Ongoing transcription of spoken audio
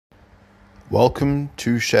Welcome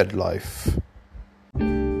to Shed Life. All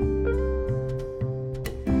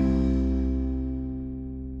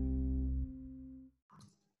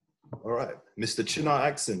right, Mr. Chinar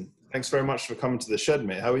Axon, thanks very much for coming to the Shed,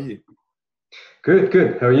 mate. How are you?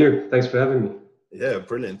 Good. How are you? Thanks for having me. Yeah,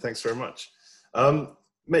 brilliant. Thanks very much.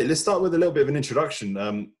 Mate, let's start with a little bit of an introduction.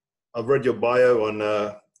 I've read your bio on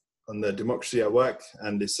the Democracy at Work,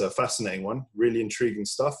 and it's a fascinating one, really intriguing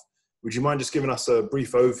stuff. Would you mind just giving us a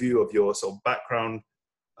brief overview of your sort of background,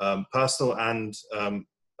 personal and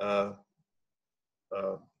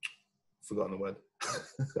forgotten the word,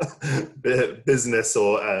 business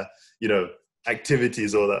or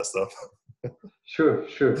activities, all that stuff? Sure.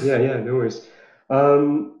 Yeah, no worries.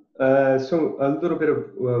 So a little bit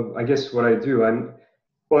of, I guess what I do. I'm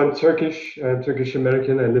Turkish. I'm Turkish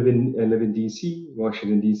American. I live in DC,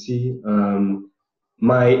 Washington DC.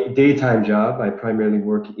 My daytime job, I primarily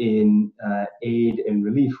work in aid and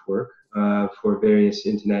relief work for various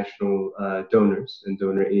international donors and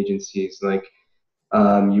donor agencies like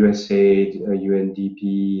USAID,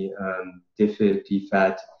 UNDP, DFID,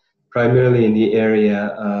 DFAT, primarily in the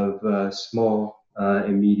area of small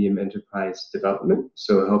and medium enterprise development.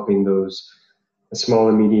 So helping those small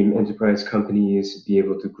and medium enterprise companies be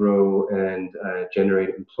able to grow and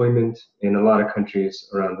generate employment in a lot of countries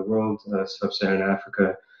around the world, sub-Saharan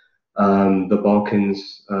Africa, the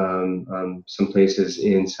Balkans, some places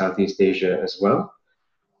in Southeast Asia as well.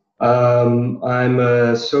 I'm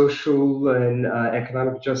a social and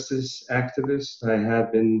economic justice activist. I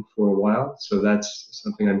have been for a while, so that's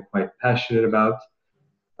something I'm quite passionate about.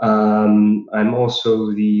 I'm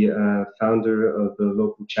also the founder of the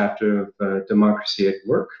local chapter of Democracy at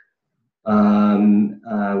Work,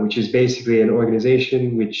 which is basically an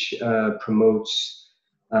organization which promotes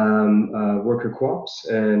worker co-ops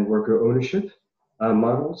and worker ownership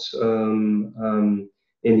models.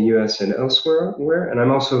 In the US and elsewhere. And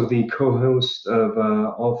I'm also the co-host of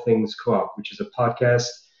All Things Co-op, which is a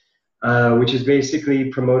podcast, which is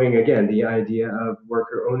promoting, again, the idea of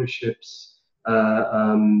worker ownerships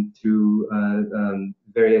through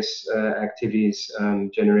various activities,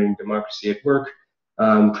 generating democracy at work,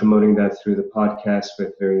 promoting that through the podcast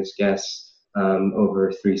with various guests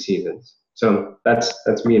over 3 seasons. So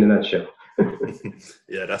that's me in a nutshell.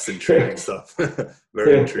 Yeah, that's intriguing stuff.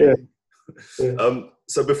 Very intriguing. Yeah.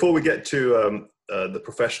 So before we get to the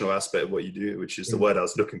professional aspect of what you do, which is the word I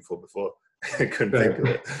was looking for before, I couldn't think of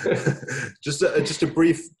it. just a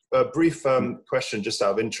brief question, just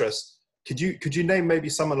out of interest. Could you name maybe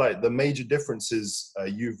some of like the major differences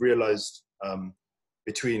you've realized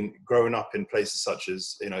between growing up in places such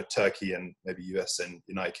as Turkey and maybe US and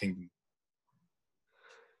United Kingdom?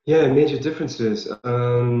 Yeah, major differences.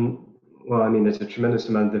 Well, I mean, there's a tremendous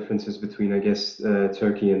amount of differences between, I guess,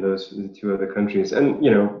 Turkey and those 2 other countries. And,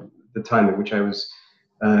 the time at which I was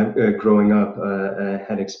growing up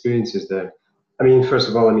had experiences there. I mean, first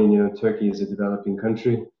of all, Turkey is a developing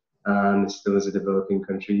country. It still is a developing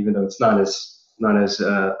country, even though it's not as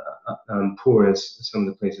poor as some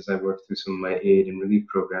of the places I worked through some of my aid and relief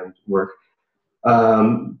program work.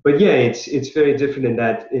 But yeah, it's very different in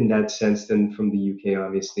that sense than from the UK,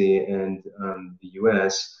 obviously, and the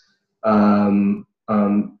US. Some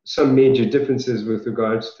major differences with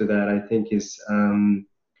regards to that, I think, is in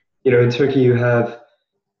Turkey you have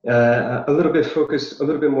a little bit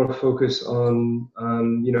more focus on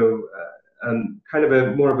kind of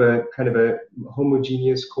a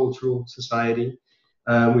homogeneous cultural society,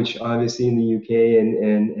 which obviously in the UK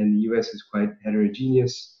and the US is quite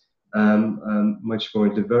heterogeneous, much more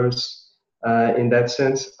diverse. In that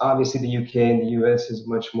sense, obviously the UK and the US is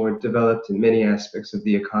much more developed in many aspects of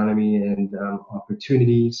the economy and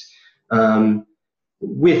opportunities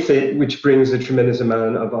with it, which brings a tremendous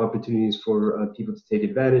amount of opportunities for people to take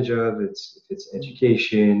advantage of. If it's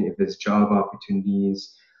education, if it's job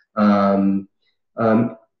opportunities, and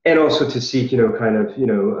also to seek, any kind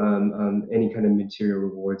of material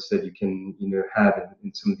rewards that you can, have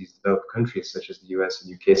in some of these developed countries such as the US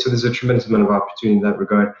and UK. So there's a tremendous amount of opportunity in that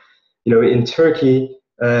regard. In Turkey,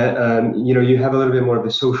 you have a little bit more of the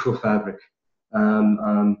social fabric.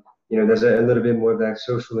 There's a little bit more of that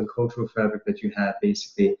social and cultural fabric that you have,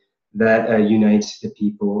 basically, that unites the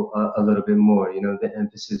people a little bit more. The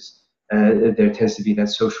emphasis, there tends to be that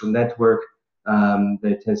social network.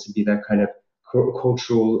 There tends to be that kind of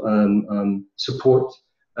cultural support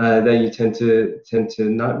that you tend to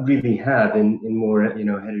not really have in more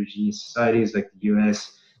heterogeneous societies like the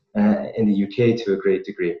US and the UK to a great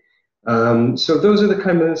degree. So those are the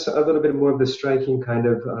kind of a little bit more of the striking kind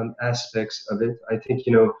of aspects of it. I think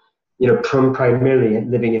primarily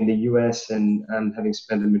living in the US and having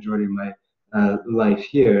spent the majority of my life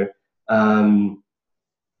here,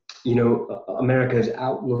 America's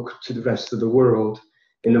outlook to the rest of the world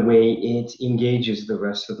in the way it engages the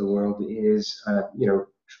rest of the world is,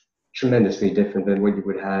 tremendously different than what you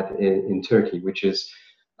would have in Turkey, which is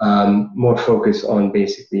more focused on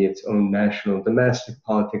basically its own national domestic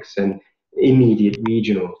politics and immediate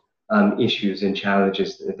regional issues and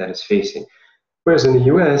challenges that it's facing. Whereas in the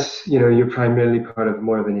US, you're primarily part of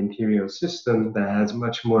more of an imperial system that has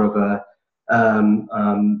much more of a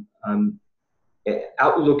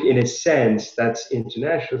outlook in a sense that's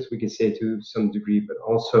international, so we could say to some degree, but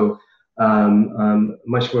also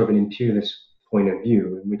much more of an imperialist point of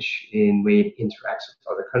view, in which in way it interacts with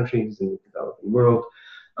other countries in the developing world,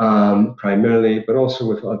 primarily, but also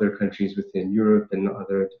with other countries within Europe and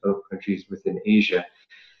other developed countries within Asia.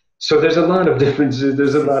 So there's a lot of differences.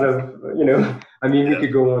 There's a lot of, we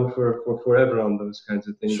could go on for forever on those kinds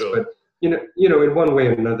of things. Sure. But, in one way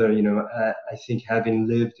or another, I think having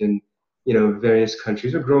lived in, various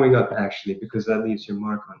countries or growing up actually, because that leaves your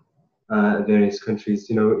mark on various countries,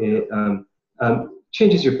 it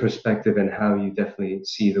changes your perspective and how you definitely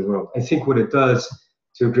see the world. I think what it does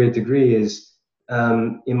to a great degree is,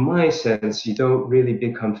 in my sense, you don't really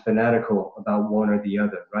become fanatical about one or the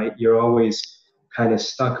other, right? You're always kind of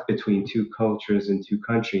stuck between two cultures and two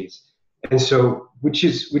countries. And so, which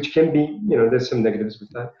can be, there's some negatives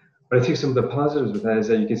with that, but I think some of the positives with that is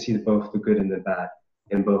that you can see both the good and the bad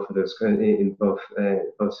in both of those, in both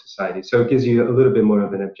societies. So it gives you a little bit more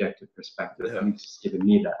of an objective perspective. Yeah. At least it's given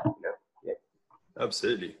me that, Yeah.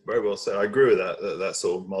 Absolutely, very well said. I agree with that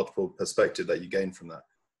sort of multiple perspective that you gain from that.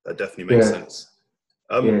 That definitely makes sense.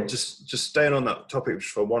 Just staying on that topic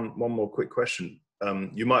just for one more quick question.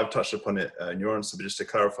 You might have touched upon it in your answer, but just to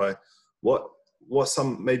clarify, what's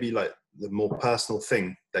some maybe like the more personal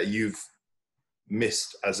thing that you've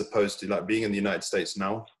missed as opposed to like being in the United States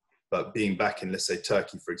now, but being back in, let's say,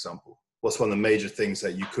 Turkey, for example? What's one of the major things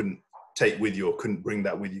that you couldn't take with you or couldn't bring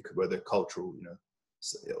that with you, whether cultural,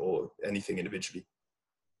 or anything individually?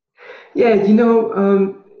 Yeah,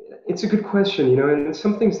 it's a good question, and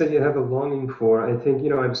some things that you have a longing for. I think,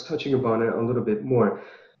 I was touching upon it a little bit more.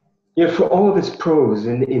 For all of its pros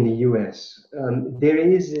in the US, there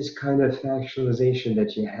is this kind of factualization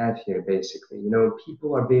that you have here, basically.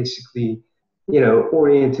 People are basically,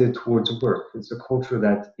 oriented towards work. It's a culture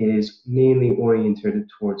that is mainly oriented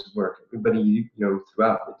towards work. Everybody,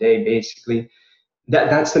 throughout the day, basically,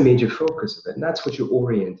 that's the major focus of it. And that's what you're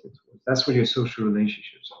oriented towards. That's what your social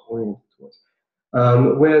relationships are oriented towards.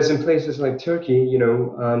 Whereas in places like Turkey,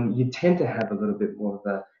 you tend to have a little bit more of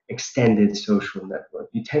a extended social network.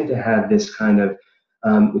 You tend to have this kind of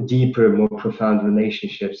deeper, more profound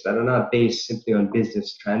relationships that are not based simply on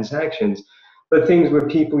business transactions, but things where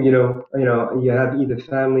people, you have either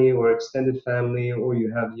family or extended family, or you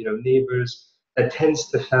have, neighbors. That tends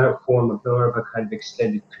to form more of a kind of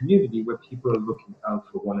extended community where people are looking out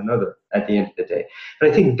for one another at the end of the day. And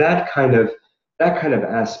I think that kind of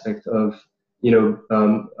aspect of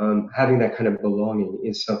having that kind of belonging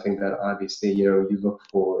is something that obviously, you look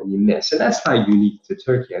for and you miss. And that's not unique to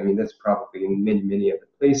Turkey. I mean, that's probably in many, many other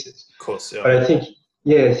places. Of course, yeah. But I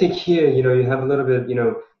think here, you have a little bit,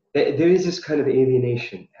 there is this kind of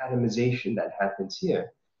alienation, atomization that happens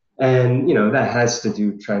here. And, that has to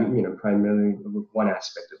do, primarily with one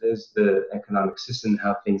aspect of it is the economic system,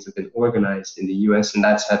 how things have been organized in the US, and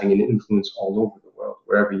that's having an influence all over the world,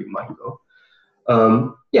 wherever you might go.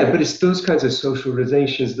 But it's those kinds of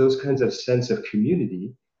socializations, those kinds of sense of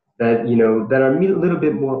community that, that are a little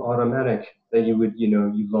bit more automatic that you would,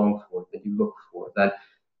 you long for, that you look for, that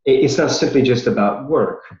it's not simply just about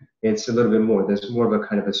work. It's a little bit more. There's more of a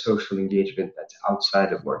kind of a social engagement that's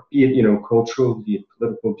outside of work, be it, cultural, be it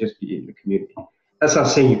political, just be it in the community. That's not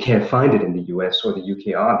saying you can't find it in the US or the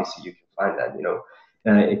UK. Obviously, you can find that,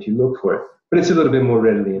 if you look for it. But it's a little bit more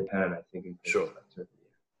readily apparent, I think. Sure.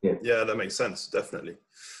 Yeah, that makes sense, definitely.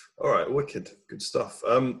 All right, wicked, good stuff.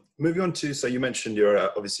 Moving on to, so you mentioned you're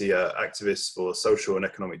obviously an activist for social and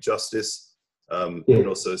economic justice, and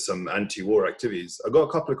also some anti-war activities. I've got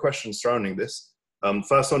a couple of questions surrounding this.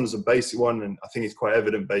 First one is a basic one, and I think it's quite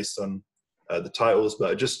evident based on the titles,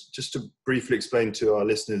 but just to briefly explain to our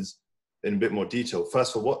listeners in a bit more detail.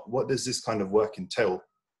 First of all, what does this kind of work entail,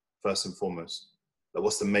 first and foremost? Like,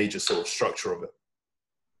 what's the major sort of structure of it?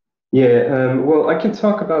 Yeah, well, I can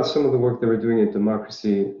talk about some of the work that we're doing at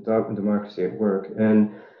Democracy at Work.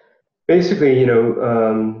 And basically,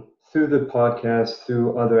 through the podcast,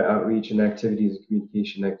 through other outreach and activities,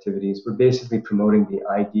 communication activities, we're basically promoting the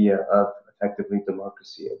idea of effectively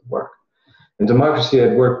democracy at work. And democracy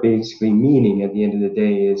at work basically meaning at the end of the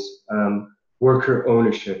day is worker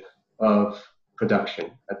ownership of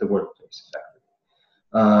production at the workplace, effectively.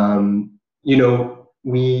 You know,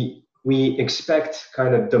 we expect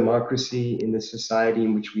kind of democracy in the society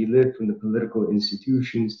in which we live, from the political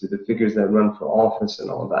institutions to the figures that run for office and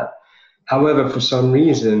all that. However, for some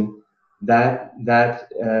reason, that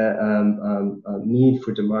need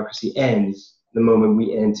for democracy ends the moment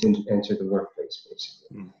we enter the workplace,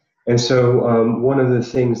 basically. And so one of the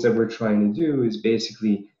things that we're trying to do is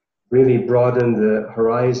basically really broaden the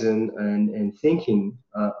horizon and thinking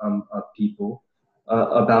of people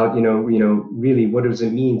about, really what does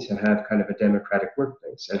it mean to have kind of a democratic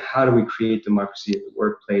workplace, and how do we create democracy at the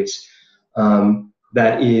workplace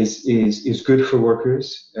that is good for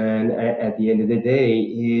workers, and at the end of the day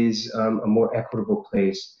is a more equitable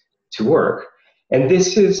place to work. And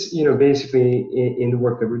this is, basically in the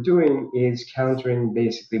work that we're doing, is countering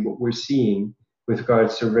basically what we're seeing with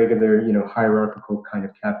regards to regular, hierarchical kind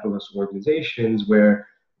of capitalist organizations where,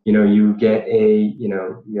 you get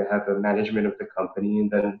you have a management of the company, and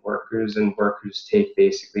then workers take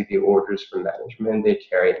basically the orders from management. They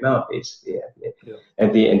carry them out basically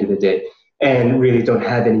at the end of the day, and really don't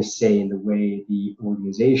have any say in the way the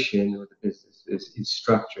organization or the business is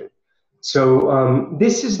structured. So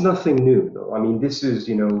this is nothing new, though. I mean, this is,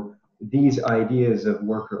 these ideas of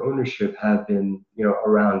worker ownership have been,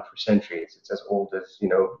 around for centuries. It's as old as,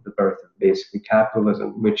 the birth of basically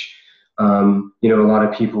capitalism, which, a lot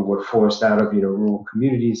of people were forced out of, rural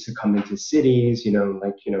communities to come into cities, in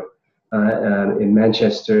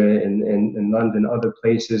Manchester and London, other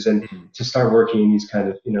places, and to start working in these kind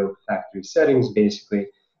of, factory settings, basically.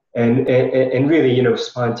 And really,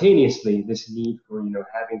 spontaneously, this need for,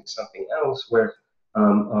 having something else where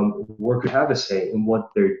workers have a say in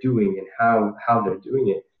what they're doing and how they're doing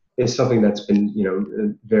it is something that's been,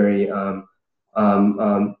 very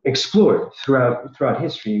explored throughout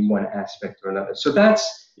history in one aspect or another. So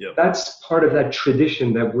that's part of that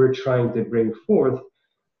tradition that we're trying to bring forth.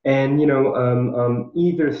 And,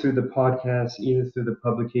 either through the podcast, either through the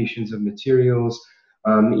publications of materials,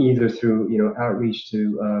 either through, outreach to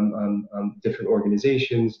different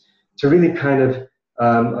organizations, to really kind of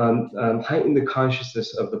heighten the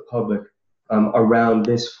consciousness of the public around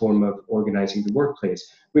this form of organizing the workplace,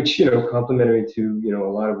 which, complementary to, a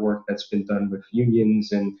lot of work that's been done with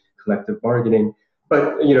unions and collective bargaining.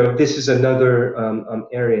 But, this is another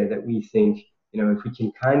area that we think, if we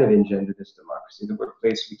can kind of engender this democracy in the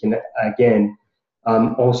workplace, we can, again,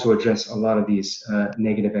 also address a lot of these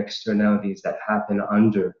negative externalities that happen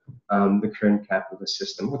under the current capitalist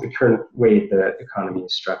system, or the current way the economy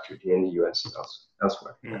is structured here in the US and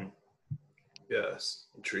elsewhere. Yes,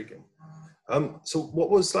 intriguing. So what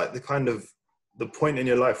was like the point in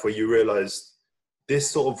your life where you realized this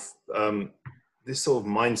sort of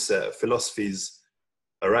mindset, philosophies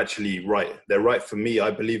are actually right? They're right for me.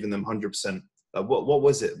 I believe in them 100%. What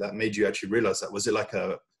was it that made you actually realize that? Was it like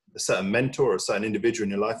a certain mentor or a certain individual in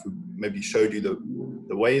your life who maybe showed you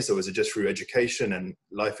the ways, or was it just through education and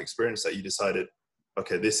life experience that you decided,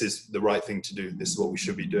 okay, this is the right thing to do, this is what we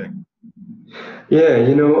should be doing? Yeah,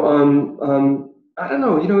 I don't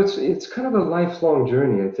know, it's kind of a lifelong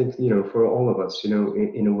journey, I think, for all of us,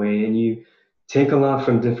 in a way, and you take a lot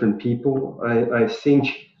from different people. I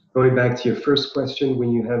think, going back to your first question,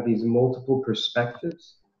 when you have these multiple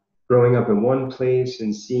perspectives, growing up in one place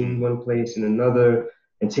and seeing one place in another,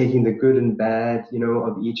 and taking the good and bad,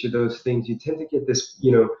 of each of those things, you tend to get this,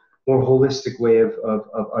 more holistic way of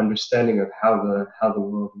understanding of how the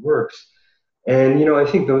world works. And, I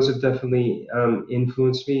think those have definitely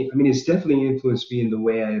influenced me. I mean, it's definitely influenced me in the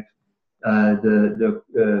way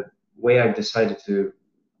the way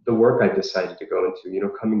the work I decided to go into,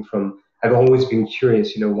 coming from, I've always been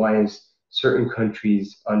curious, why is certain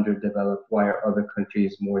countries underdeveloped? Why are other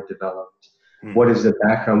countries more developed? What is the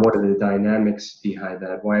background? What are the dynamics behind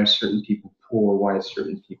that? Why are certain people poor? Why are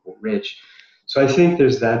certain people rich? So I think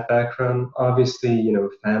there's that background. Obviously,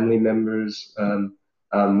 family members,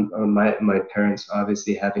 my parents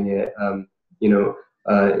obviously having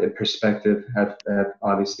a perspective have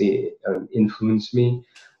obviously influenced me.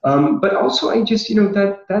 But also I just,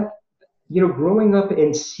 growing up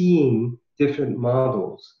and seeing different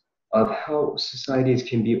models of how societies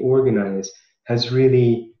can be organized has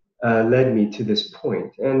really led me to this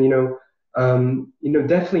point. And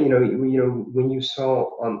definitely, when you saw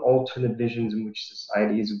alternate visions in which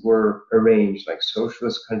societies were arranged, like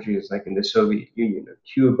socialist countries, like in the Soviet Union or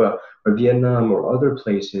Cuba or Vietnam or other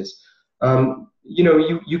places,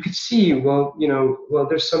 you could see, well,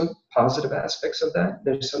 there's some positive aspects of that.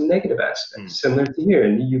 There's some negative aspects, similar to here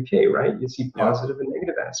in the UK, right? You see positive and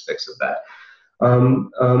negative aspects of that.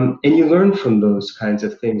 And you learn from those kinds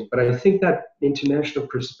of things. But I think that international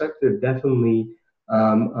perspective definitely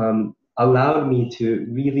allowed me to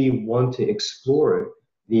really want to explore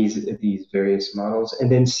these various models and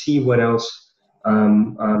then see what else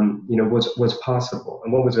was possible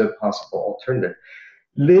and what was a possible alternative.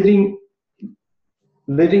 Living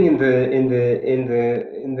in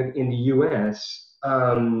the U.S.,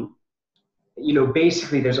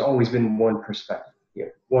 basically there's always been one perspective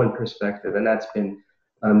here, one perspective, and that's been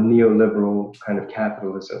neoliberal kind of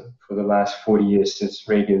capitalism for the last 40 years since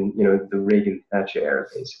Reagan, the Reagan-Thatcher era,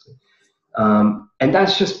 basically. And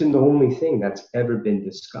that's just been the only thing that's ever been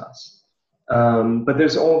discussed. But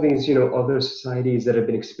there's all these, other societies that have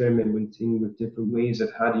been experimenting with different ways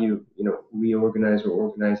of how do you, reorganize or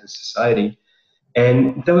organize a society.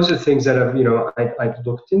 And those are things that I've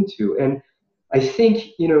looked into. And I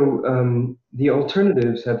think, the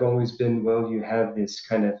alternatives have always been, well, you have this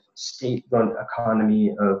kind of state-run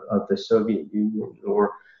economy of the Soviet Union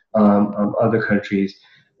or other countries.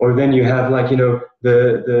 Or then you have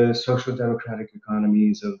the social democratic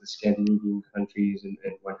economies of the Scandinavian countries and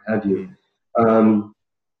what have you. And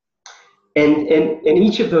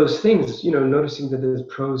each of those things, noticing that there's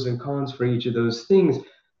pros and cons for each of those things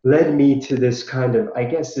led me to this kind of, I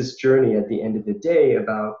guess, this journey at the end of the day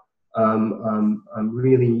about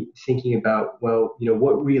really thinking about, well,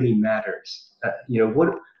 what really matters?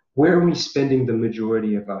 Where are we spending the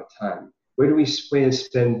majority of our time? Where do we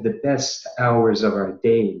spend the best hours of our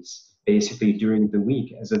days, basically during the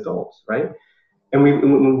week as adults, right? And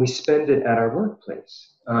we spend it at our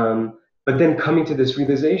workplace. But then coming to this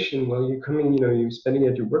realization, well, you're spending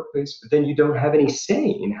it at your workplace, but then you don't have any say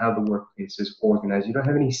in how the workplace is organized. You don't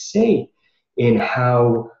have any say in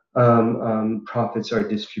how profits are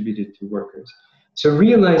distributed to workers. So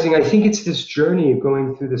realizing, I think it's this journey of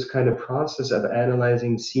going through this kind of process of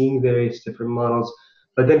analyzing, seeing various different models,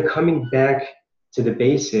 but then coming back to the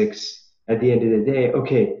basics at the end of the day.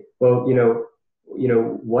 Okay, well,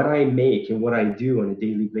 what I make and what I do on a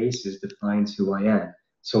daily basis defines who I am.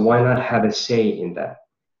 So why not have a say in that?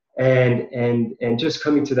 And just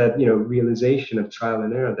coming to that, realization of trial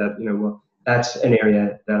and error that, well, that's an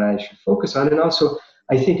area that I should focus on. And also,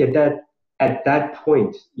 I think at that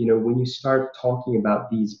point, when you start talking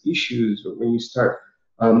about these issues, or when you start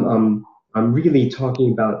really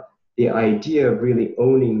talking about the idea of really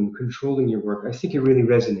owning and controlling your work, I think it really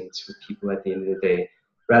resonates with people at the end of the day,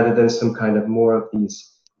 rather than some kind of more of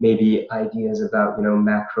these maybe ideas about,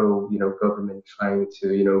 macro, government trying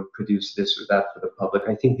to, produce this or that for the public.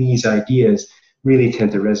 I think these ideas really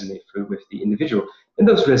tend to resonate with the individual, and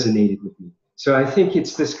those resonated with me. So I think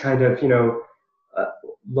it's this kind of,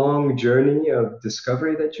 long journey of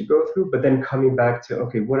discovery that you go through, but then coming back to,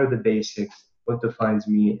 okay, what are the basics? What defines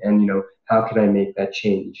me? And, how can I make that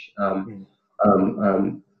change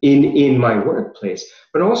in my workplace?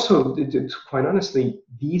 But also, quite honestly,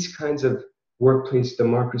 these kinds of workplace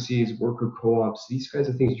democracies, worker co-ops, these kinds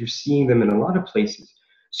of things, you're seeing them in a lot of places.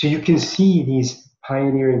 So you can see these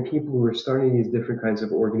pioneering people who are starting these different kinds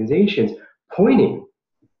of organizations pointing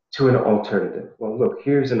to an alternative. Well, look,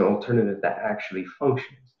 here's an alternative that actually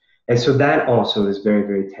functions. And so that also is very,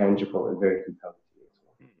 very tangible and very compelling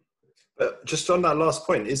to me as well. Just on that last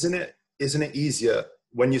point, isn't it easier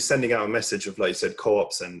when you're sending out a message of, like you said,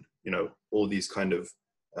 co-ops and, all these kind of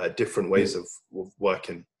different ways of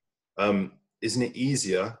working? Isn't it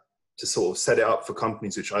easier to sort of set it up for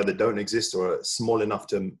companies which either don't exist or are small enough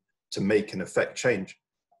to make and affect change?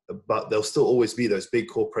 But there'll still always be those big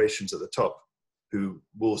corporations at the top who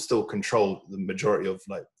will still control the majority of,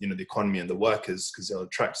 like, the economy and the workers, because they'll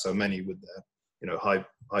attract so many with their, high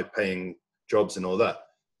paying jobs and all that.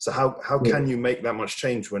 So how can you make that much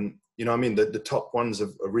change when, the top ones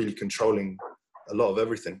are really controlling a lot of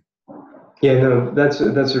everything? Yeah, no, that's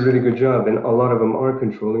a really good job, and a lot of them are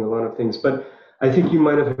controlling a lot of things. But I think you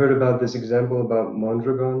might have heard about this example about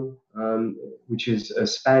Mondragon, which is a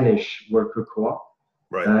Spanish worker co-op.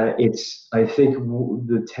 Right. It's, I think,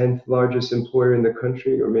 the 10th largest employer in the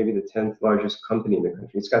country, or maybe the 10th largest company in the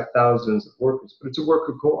country. It's got thousands of workers, but it's a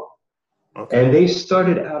worker co-op. Okay. And they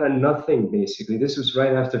started out of nothing, basically. This was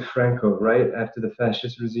right after Franco, right after the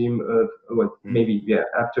fascist regime of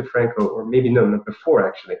after Franco, or maybe not before,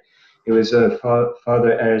 actually. It was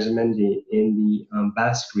Father Arizmendi in the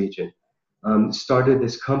Basque region started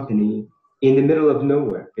this company in the middle of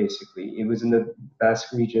nowhere, basically. It was in the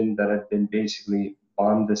Basque region that had been basically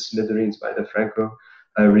bombed to smithereens by the Franco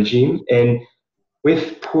regime. And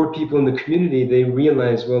with poor people in the community, they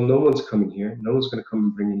realized, well, no one's coming here. No one's going to come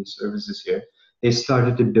and bring any services here. They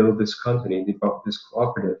started to build this company. They bought this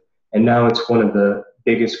cooperative. And now it's one of the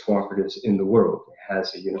biggest cooperatives in the world. It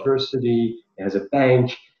has a university, it has a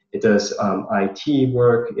bank, it does IT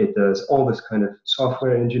work, it does all this kind of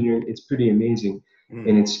software engineering. It's pretty amazing.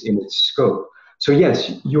 in its scope. So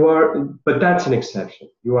yes, you are, but that's an exception.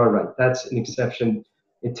 You are right. That's an exception.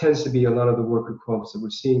 It tends to be a lot of the worker co-ops that we're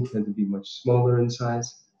seeing tend to be much smaller in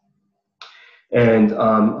size and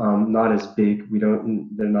not as big.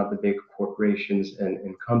 They're not the big corporations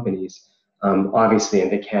and companies, obviously,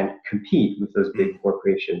 and they can't compete with those big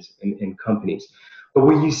corporations and companies. But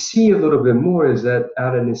what you see a little bit more is that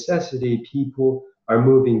out of necessity, people are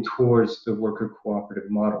moving towards the worker cooperative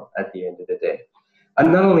model at the end of the day.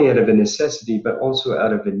 And not only out of a necessity, but also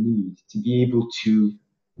out of a need to be able to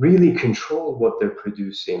really control what they're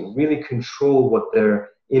producing, really control what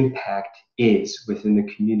their impact is within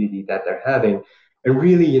the community that they're having, and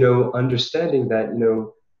really, understanding that,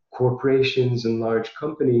 corporations and large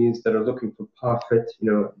companies that are looking for profit,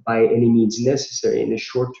 by any means necessary in the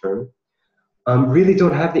short term, really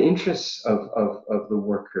don't have the interests of the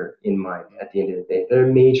worker in mind at the end of the day. Their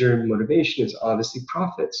major motivation is obviously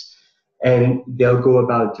profits. And they'll go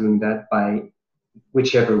about doing that by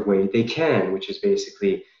whichever way they can, which is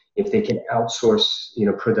basically if they can outsource,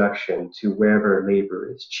 production to wherever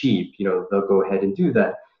labor is cheap, they'll go ahead and do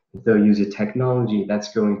that. If they'll use a technology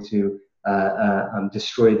that's going to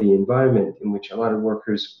destroy the environment in which a lot of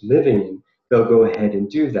workers living in, they'll go ahead and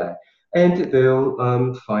do that. And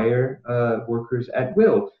they'll fire workers at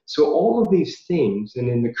will. So all of these things, and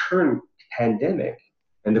in the current pandemic,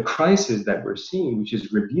 and the crisis that we're seeing, which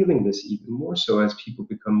is revealing this even more so as people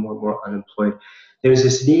become more and more unemployed, there's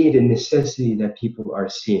this need and necessity that people are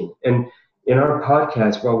seeing. And in our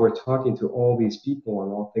podcast, while we're talking to all these people on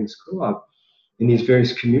All Things Co-op in these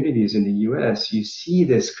various communities in the US, you see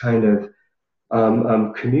this kind of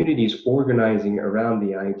communities organizing around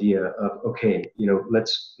the idea of, okay,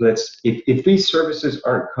 let's if these services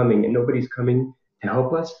aren't coming and nobody's coming to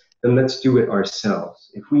help us, then let's do it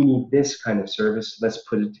ourselves. If we need this kind of service, let's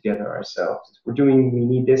put it together ourselves. If we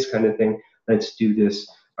need this kind of thing, let's do this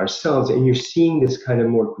ourselves. And you're seeing this kind of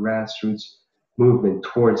more grassroots movement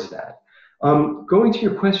towards that. Going to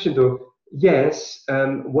your question though, yes,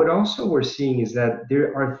 what also we're seeing is that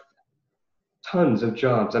there are tons of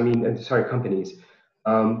jobs, companies,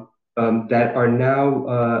 that are now,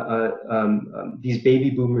 these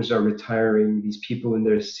baby boomers are retiring, these people in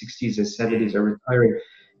their 60s and 70s are retiring,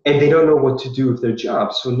 and they don't know what to do with their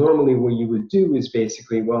jobs. So normally what you would do is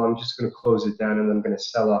basically, well, I'm just going to close it down and I'm going to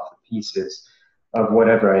sell off the pieces of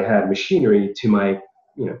whatever I have, machinery, to my,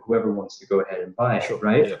 whoever wants to go ahead and buy it,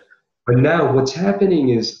 right? Yeah. But now what's happening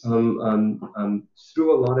is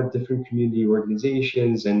through a lot of different community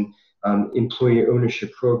organizations and employee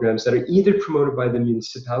ownership programs that are either promoted by the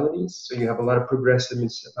municipalities. So you have a lot of progressive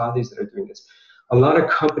municipalities that are doing this. A lot of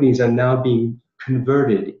companies are now being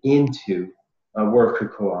converted into worker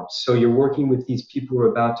co-ops. So you're working with these people who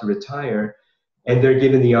are about to retire, and they're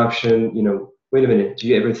given the option, wait a minute, do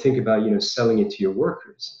you ever think about, selling it to your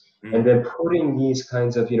workers? Mm-hmm. And then putting these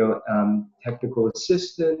kinds of, technical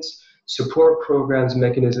assistance, support programs,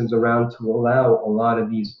 mechanisms around to allow a lot of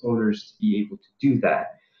these owners to be able to do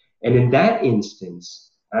that. And in that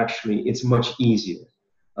instance, actually, it's much easier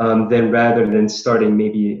rather than starting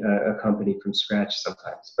maybe a company from scratch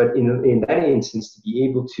sometimes. But in that instance, to be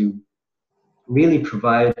able to really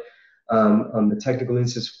provide the technical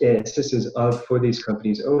assistance for these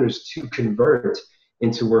companies' owners to convert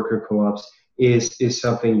into worker co-ops is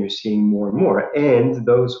something you're seeing more and more. And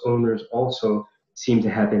those owners also seem to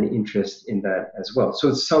have an interest in that as well. So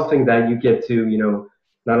it's something that you get to,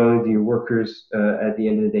 not only do your workers at the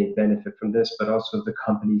end of the day benefit from this, but also the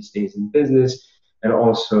company stays in business, and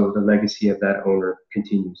also the legacy of that owner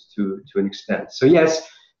continues to an extent. So yes,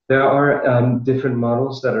 there are different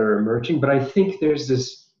models that are emerging, but I think there's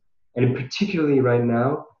this, and particularly right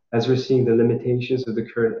now, as we're seeing the limitations of the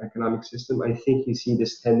current economic system, I think you see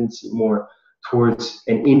this tendency more towards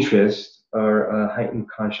an interest or a heightened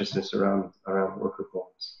consciousness around worker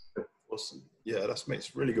co-ops. Awesome. Yeah, that makes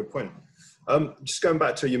a really good point. Just going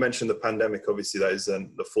back to, you mentioned the pandemic, obviously that is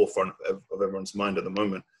the forefront of everyone's mind at the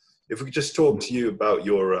moment. If we could just talk to you about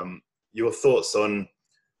your thoughts on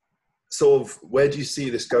sort of where do you see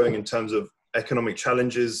this going in terms of economic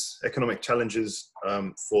challenges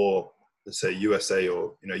for, let's say, USA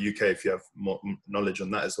or UK, if you have more knowledge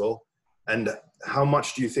on that as well. And how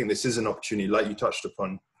much do you think this is an opportunity, like you touched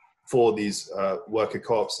upon, for these worker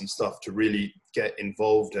co-ops and stuff to really get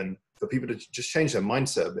involved and for people to just change their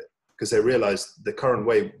mindset a bit, because they realized the current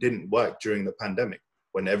way didn't work during the pandemic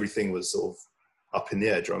when everything was sort of up in the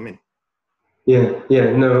air. Do you know what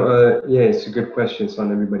I mean? It's a good question. It's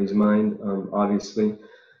on everybody's mind, obviously.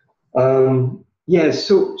 So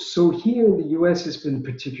here in the US, it's been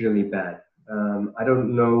particularly bad. I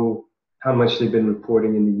don't know how much they've been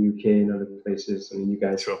reporting in the UK and other places. I mean, you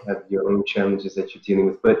guys Sure. have your own challenges that you're dealing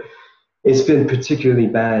with, but it's been particularly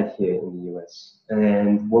bad here in the US.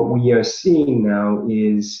 And what we are seeing now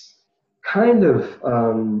is kind of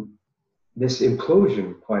this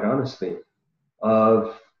implosion, quite honestly,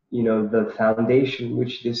 of the foundation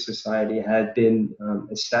which this society had been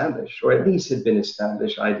established, or at least had been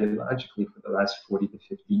established ideologically for the last 40 to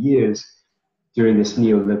 50 years during this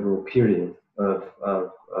neoliberal period of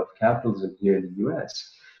capitalism here in the US.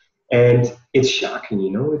 And it's shocking,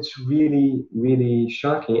 it's really, really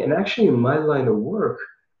shocking. And actually, in my line of work,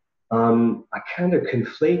 I kind of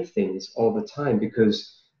conflate things all the time because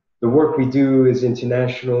the work we do is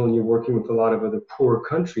international and you're working with a lot of other poor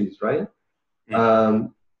countries, right?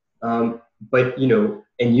 Um, but,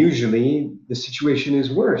 and usually the situation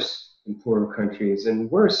is worse in poorer countries and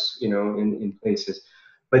worse, in places.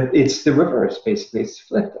 But it's the reverse, basically. It's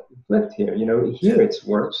flipped here. Here it's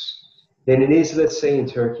worse than it is, let's say, in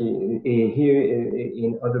Turkey, here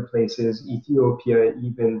in other places, Ethiopia,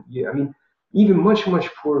 even, I mean, even much, much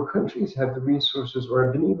poorer countries have the resources or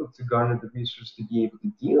have been able to garner the resources to be able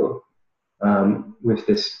to deal with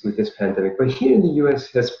this pandemic. But here in the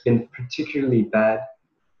US has been particularly bad.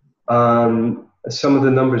 Some of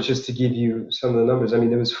the numbers, just to give you some of the numbers, I mean,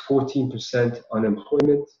 there was 14%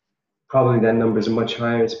 unemployment. Probably that number is much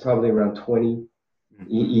higher. It's probably around 20%.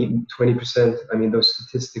 I mean, those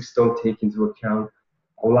statistics don't take into account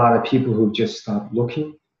a lot of people who just stopped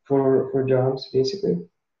looking for jobs, basically.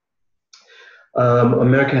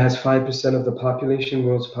 America has 5% of the population,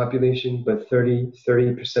 world's population, but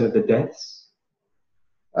 30% of the deaths.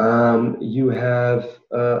 You have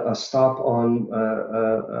a stop on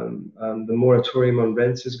the moratorium on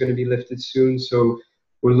rents is going to be lifted soon. So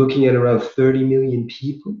we're looking at around 30 million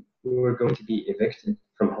people who are going to be evicted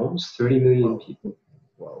from homes, 30 million people.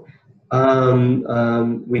 Wow.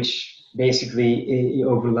 Which basically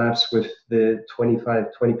overlaps with the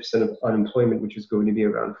 20% of unemployment, which is going to be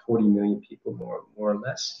around 40 million people, more or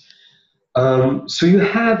less. So you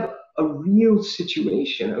have a real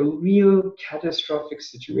situation, a real catastrophic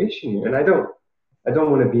situation here. And I don't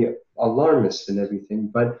want to be alarmist and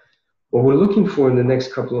everything, but what we're looking for in the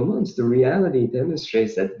next couple of months, the reality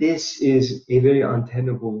demonstrates that this is a very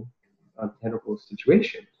untenable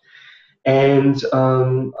situation. And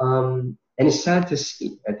it's sad to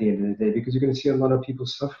see at the end of the day, because you're going to see a lot of people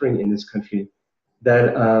suffering in this country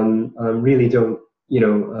that really don't,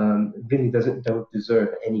 don't deserve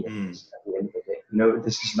any of this at the end of the day.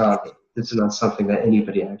 This is not something that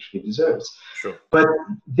anybody actually deserves. Sure. But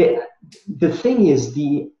the thing is,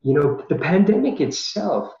 the pandemic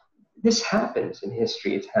itself, this happens in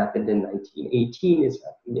history. It's happened in 1918. It's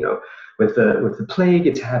happened, with the plague.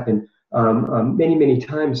 It's happened many, many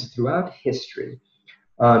times throughout history.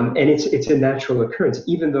 And it's a natural occurrence,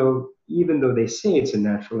 even though they say it's a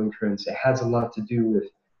natural occurrence. It has a lot to do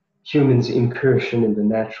with humans' incursion in the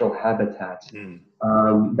natural habitat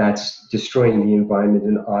that's destroying the environment,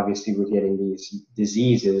 and obviously we're getting these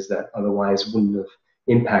diseases that otherwise wouldn't have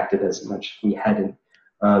impacted as much if we hadn't,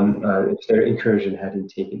 if their incursion hadn't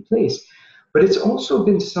taken place. But it's also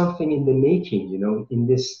been something in the making, in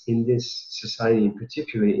this society, and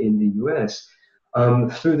particularly in the U.S.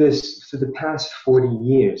 Through the past 40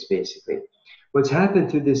 years, basically. What's happened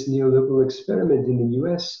to this neoliberal experiment in the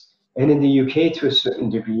US and in the UK to a certain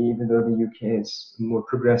degree, even though the UK is more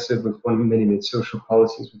progressive with many social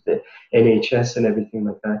policies with the NHS and everything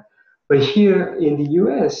like that. But here in the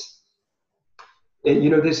US,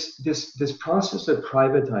 this process of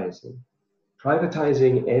privatizing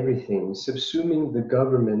everything, subsuming the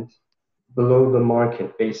government below the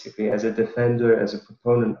market, basically, as a defender, as a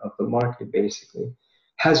proponent of the market, basically,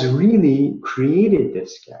 has really created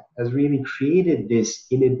this gap, has really created this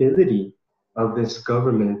inability of this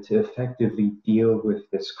government to effectively deal with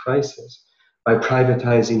this crisis by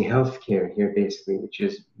privatizing healthcare here, basically, which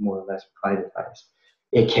is more or less privatized.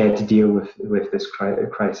 It can't deal with this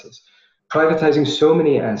crisis. Privatizing so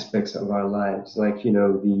many aspects of our lives, like,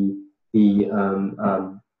 not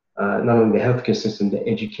only the healthcare system, the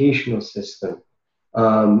educational system,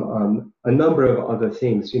 a number of other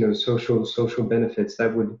things, social benefits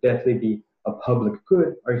that would definitely be a public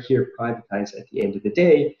good are here privatized at the end of the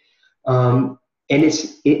day. And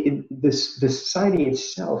the society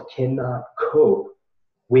itself cannot cope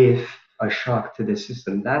with a shock to the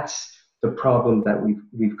system. That's the problem that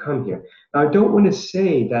we've come here. Now, I don't want to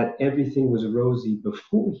say that everything was rosy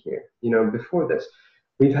before here, before this.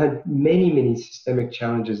 We've had many systemic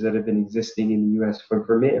challenges that have been existing in the US for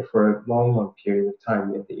a long period of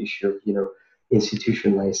time. We have the issue of,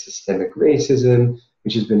 institutionalized systemic racism.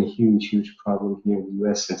 which has been a huge, huge problem here in the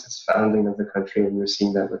US since its founding of the country. And we're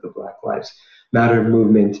seeing that with the Black Lives Matter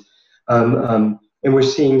movement. And we're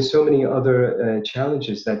seeing so many other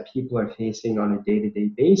challenges that people are facing on a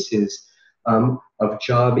day-to-day basis, of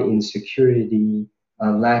job insecurity,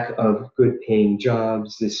 lack of good paying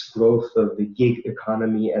jobs, this growth of the gig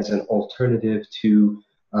economy as an alternative to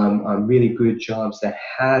really good jobs that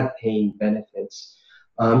had paying benefits.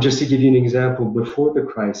 Just to give you an example, before the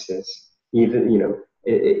crisis, even,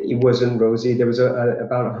 it wasn't rosy. There was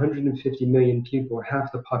about 150 million people, or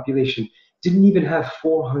half the population, didn't even have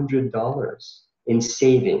 $400 in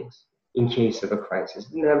savings in case of a crisis.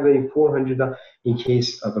 Didn't have any $400 in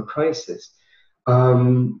case of a crisis.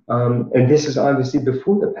 And this is obviously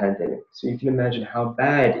before the pandemic. So you can imagine how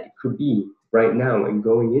bad it could be right now and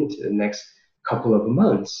going into the next couple of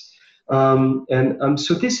months. So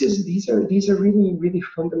these are really, really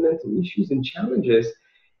fundamental issues and challenges.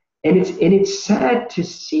 And it's sad to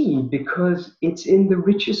see, because it's in the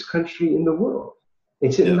richest country in the world.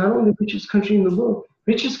 It's in not only the richest country in the world,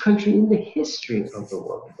 richest country in the history of the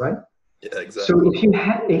world, right? Yeah, exactly. So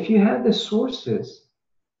if you have the sources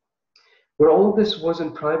where all of this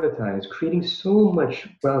wasn't privatized, creating so much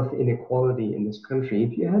wealth inequality in this country,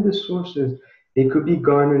 if you had the sources, they could be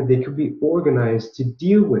garnered, they could be organized to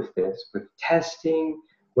deal with this, with testing,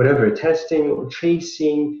 testing,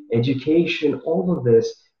 tracing, education, all of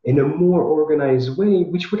this in a more organized way,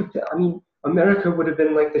 which would have been, America would have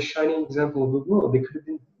been like the shining example of the world. They could have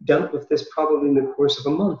been dealt with this probably in the course of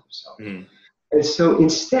a month or so. Mm. And so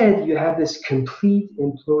instead, you have this complete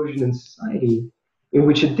implosion in society, in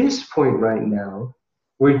which at this point right now,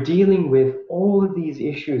 we're dealing with all of these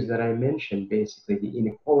issues that I mentioned, basically the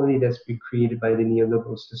inequality that's been created by the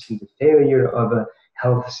neoliberal system, the failure of a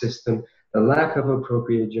health system, the lack of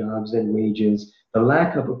appropriate jobs and wages, the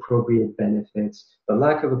lack of appropriate benefits, the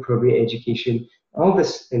lack of appropriate education, all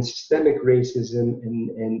this, and systemic racism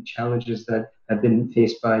and challenges that have been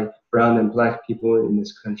faced by brown and black people in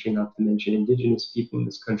this country, not to mention indigenous people in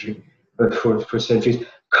this country for centuries,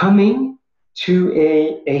 coming to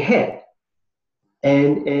a head.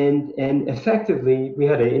 And effectively, we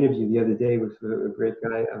had an interview the other day with a great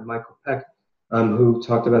guy, Michael Peck, who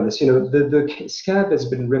talked about this. The scab has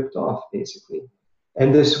been ripped off, basically.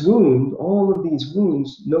 And this wound, all of these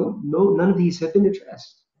wounds, none of these have been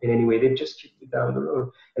addressed in any way. They've just kicked it down the road.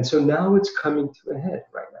 And so now it's coming to a head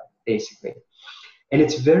right now, basically. And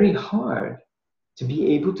it's very hard to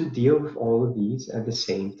be able to deal with all of these at the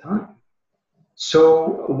same time.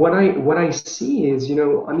 So what I see is,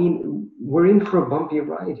 we're in for a bumpy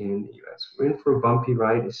ride here in the US. We're in for a bumpy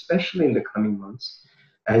ride, especially in the coming months,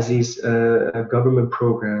 as these government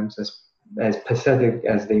programs, as pathetic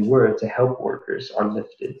as they were to help workers, are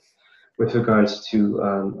lifted with regards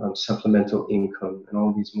to supplemental income and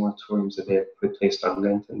all these moratoriums that they have put placed on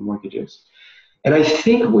rent and mortgages. And I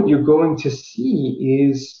think what you're going to see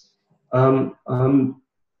is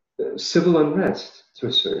civil unrest to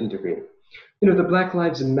a certain degree. The Black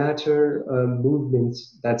Lives Matter movement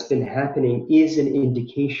that's been happening is an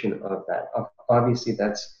indication of that. Obviously,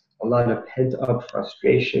 that's a lot of pent-up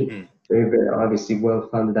frustration, very, very obviously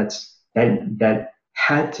well-founded. That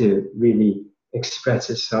had to really express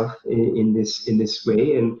itself in this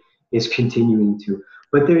way, and is continuing to.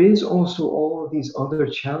 But there is also all of these other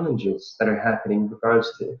challenges that are happening in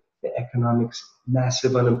regards to the economics,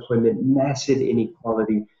 massive unemployment, massive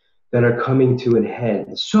inequality that are coming to a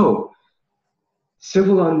head. So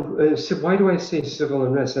why do I say civil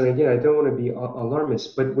unrest? And again, I don't want to be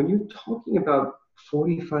alarmist, but when you're talking about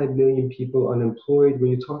 45 million people unemployed,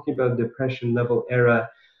 when you're talking about depression level era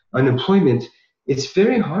unemployment, it's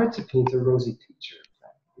very hard to paint a rosy picture of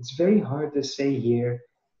that. It's very hard to say here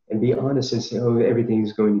and be honest and say, oh, everything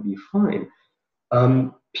is going to be fine.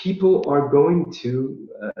 People are going to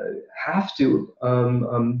have to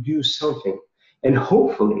do something, and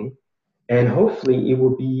hopefully it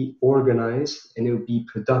will be organized and it will be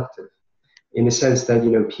productive, in the sense that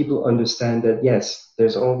people understand that yes,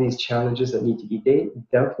 there's all these challenges that need to be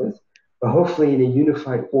dealt with, but hopefully in a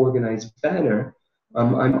unified, organized manner.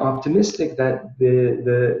 I'm optimistic that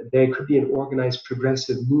there could be an organized,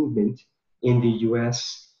 progressive movement in the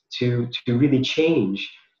U.S. to really change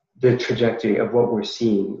the trajectory of what we're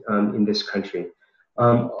seeing in this country.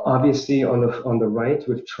 Obviously, on the right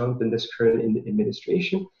with Trump and this current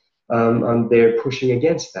administration. They're pushing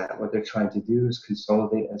against that. What they're trying to do is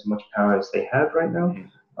consolidate as much power as they have right now,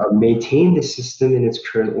 maintain the system in its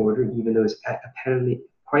current order, even though it's apparently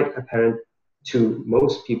quite apparent to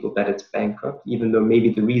most people that it's bankrupt, even though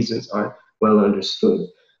maybe the reasons aren't well understood.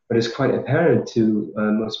 But it's quite apparent to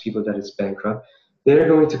most people that it's bankrupt. they're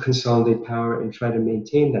going to consolidate power and try to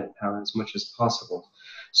maintain that power as much as possible.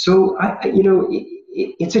 So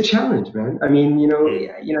it's a challenge, man. I mean,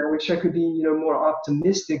 I wish I could be, more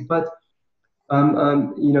optimistic, but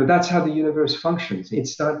that's how the universe functions.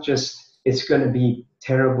 It's not just it's going to be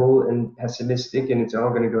terrible and pessimistic and it's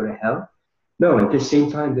all going to go to hell. No, at the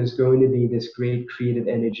same time, there's going to be this great creative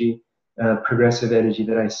energy, progressive energy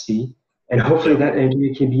that I see, and hopefully that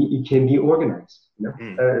energy can be organized.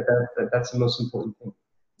 That's the most important thing.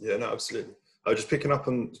 Yeah, no, absolutely. I was just picking up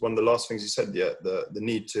on one of the last things you said. Yeah, the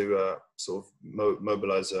need to sort of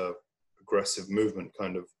mobilize a progressive movement,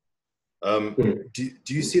 kind of. Do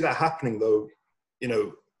you see that happening though?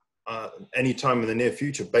 Any time in the near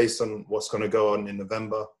future, based on what's going to go on in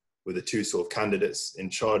November with the two sort of candidates in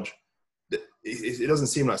charge. It doesn't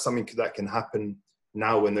seem like something that can happen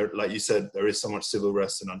now when there, like you said, there is so much civil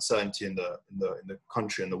unrest and uncertainty in the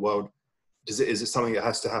country and the world. Is it something that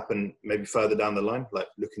has to happen maybe further down the line, like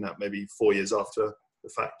looking at maybe 4 years after the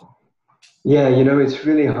fact? Yeah, it's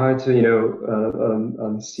really hard to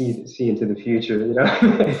see into the future.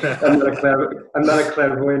 I'm not a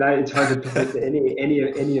clairvoyant. It's hard to predict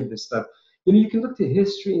any of this stuff. You can look to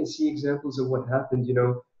history and see examples of what happened.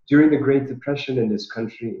 During the Great Depression in this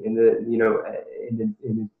country, in the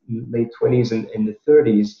late 20s and in the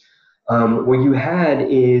 30s, what you had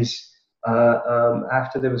is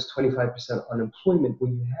after there was 25% unemployment,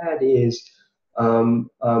 what you had is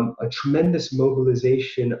a tremendous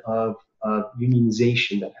mobilization of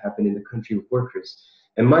unionization that happened in the country of workers.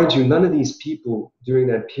 And mind you, none of these people during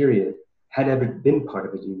that period had ever been part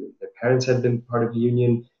of a union. Their parents had been part of a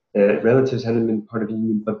union, their relatives hadn't been part of a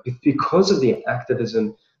union, but because of the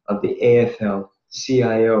activism of the AFL,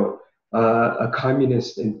 CIO,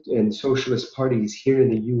 communist and socialist parties here in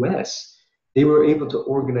the US, they were able to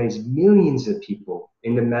organize millions of people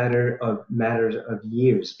in the matters of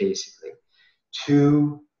years, basically,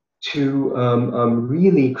 to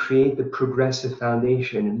really create the progressive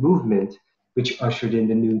foundation and movement which ushered in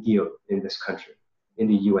the New Deal in this country, in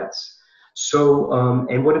the US. So,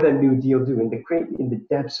 and what did that New Deal do? In the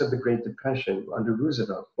depths of the Great Depression under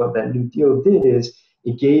Roosevelt, what that New Deal did is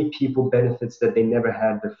it gave people benefits that they never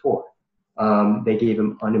had before. They gave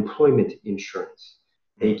them unemployment insurance.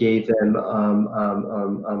 They gave them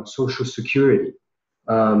Social Security.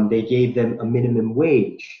 They gave them a minimum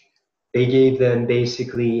wage. They gave them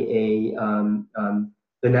basically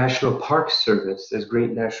the National Park Service. There's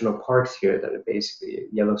great national parks here that are basically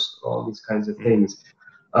Yellowstone, all these kinds of things,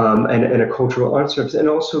 and a cultural arts service. And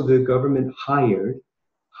also the government hired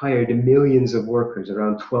millions of workers,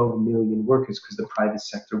 around 12 million workers, because the private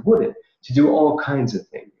sector wouldn't, to do all kinds of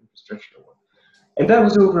things, infrastructure work. And that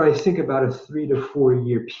was over, I think, about a 3 to 4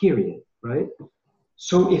 year period, right?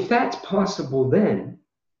 So if that's possible then,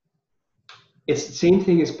 it's the same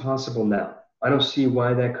thing is possible now. I don't see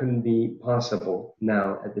why that couldn't be possible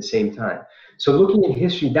now at the same time. So looking at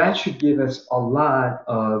history, that should give us a lot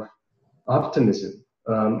of optimism,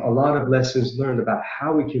 a lot of lessons learned about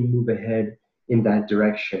how we can move ahead in that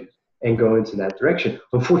direction and go into that direction.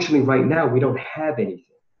 Unfortunately, right now, we don't have anything.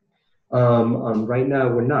 Right now,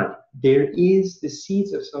 we're not. There is the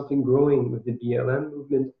seeds of something growing with the BLM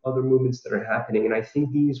movement, other movements that are happening, and I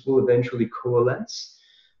think these will eventually coalesce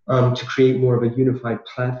to create more of a unified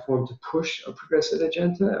platform to push a progressive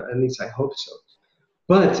agenda. At least I hope so.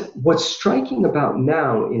 But what's striking about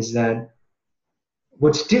now is that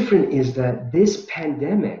what's different is that this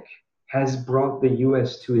pandemic has brought the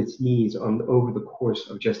US to its knees over the course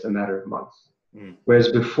of just a matter of months. Whereas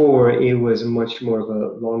before, it was much more of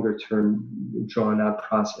a longer term, drawn out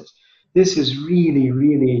process. This has really,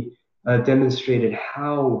 really demonstrated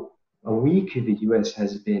how weak the US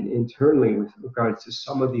has been internally with regards to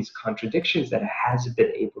some of these contradictions that it hasn't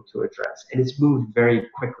been able to address. And it's moved very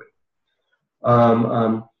quickly.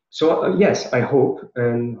 So yes, I hope,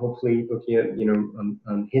 and hopefully looking at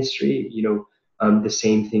history, the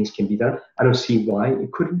same things can be done. I don't see why it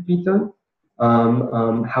couldn't be done.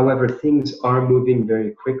 However, things are moving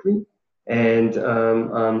very quickly, and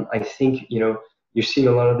I think you're seeing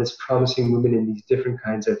a lot of this promising movement in these different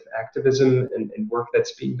kinds of activism and work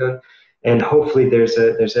that's being done, and hopefully there's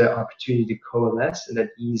an opportunity to coalesce and that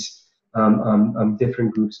these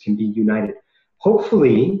different groups can be united.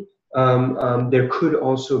 Hopefully, there could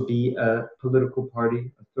also be a political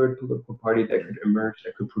party, a third political party that could emerge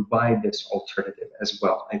that could provide this alternative as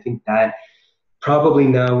well. I think that probably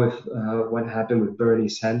now with what happened with Bernie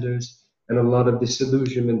Sanders and a lot of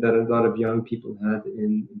disillusionment that a lot of young people had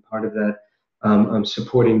in part of that,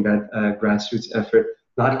 supporting that grassroots effort,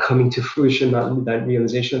 not coming to fruition, not that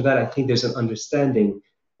realization of that, I think there's an understanding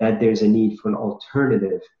that there's a need for an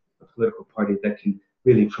alternative, a political party that can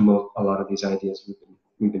really promote a lot of these ideas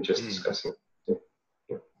we've been just discussing. Yeah.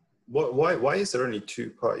 Yeah. Why is there only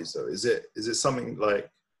two parties though? Is it something like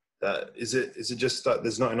that? Is it just that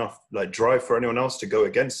there's not enough like drive for anyone else to go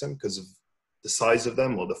against them because of the size of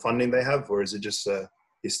them or the funding they have, or is it just a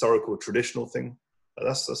historical traditional thing?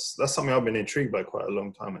 That's something I've been intrigued by quite a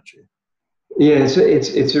long time actually. Yeah,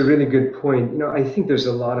 it's a really good point. You know, I think there's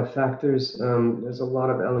a lot of factors. There's a lot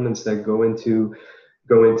of elements that go into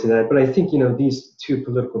that. But I think, you know, these two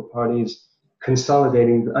political parties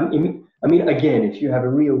consolidating. I mean, again, if you have a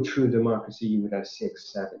real true democracy, you would have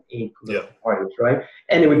 6, 7, 8 Yeah. political parties, right?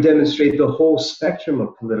 And it would demonstrate the whole spectrum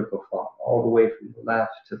of political thought, all the way from the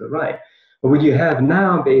left to the right. But what you have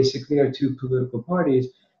now basically are two political parties,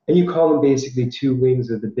 and you call them basically two wings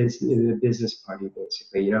of the business party,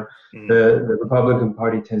 basically. You know, the Republican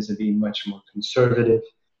Party tends to be much more conservative,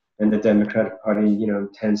 and the Democratic Party, you know,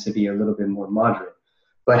 tends to be a little bit more moderate.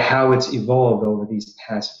 But how it's evolved over these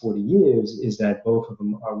past 40 years is that both of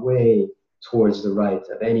them are way towards the right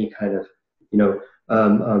of any kind of, you know,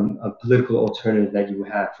 a political alternative that you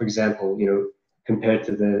have. For example, you know, compared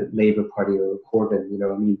to the Labour Party or Corbyn, you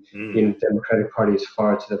know, I mean, you know, the Democratic Party is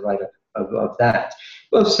far to the right of that.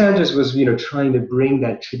 Well, Sanders was, you know, trying to bring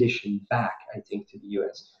that tradition back, I think, to the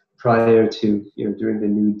U.S. Prior to, you know, during the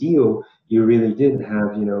New Deal, you really did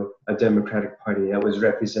have, you know, a Democratic Party that was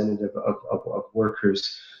representative of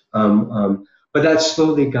workers. But that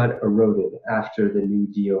slowly got eroded after the New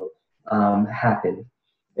Deal happened.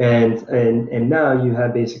 And now you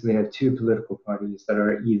have basically have two political parties that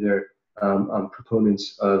are either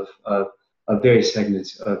proponents of various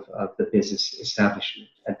segments of the business establishment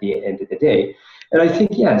at the end of the day. And I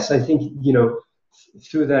think, yes, I think, you know,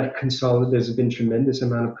 through that there's been tremendous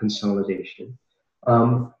amount of consolidation.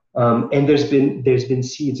 And there's been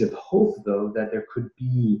seeds of hope, though, that there could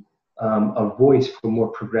be a voice for more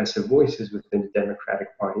progressive voices within the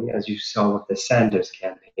Democratic Party, as you saw with the Sanders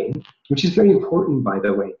campaign, which is very important, by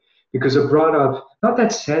the way, because it brought up, not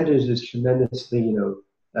that Sanders is tremendously, you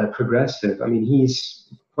know, progressive. I mean,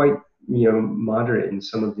 he's quite, you know, moderate in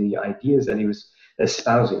some of the ideas that he was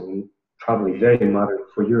espousing, probably very moderate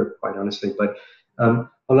for Europe, quite honestly. But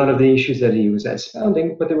a lot of the issues that he was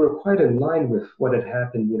expounding, but they were quite in line with what had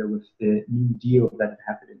happened, you know, with the New Deal that had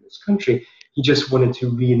happened in this country. He just wanted to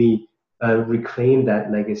really reclaim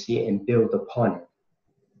that legacy and build upon it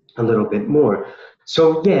a little bit more.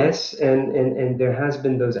 So yes, and there has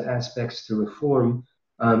been those aspects to reform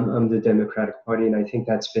the Democratic Party, and I think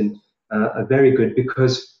that's been a very good,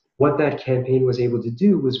 because what that campaign was able to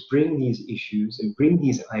do was bring these issues and bring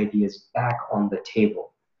these ideas back on the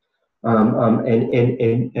table.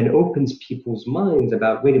 And opens people's minds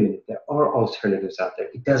about, wait a minute, there are alternatives out there.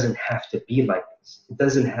 It doesn't have to be like this. It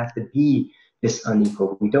doesn't have to be this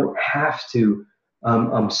unequal. We don't have to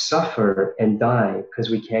suffer and die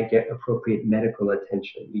because we can't get appropriate medical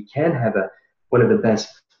attention. We can have one of the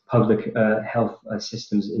best public health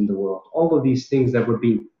systems in the world. All of these things that were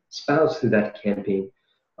being espoused through that campaign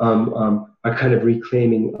are kind of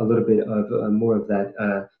reclaiming a little bit of more of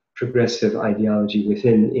that progressive ideology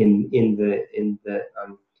within the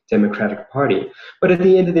Democratic Party. But at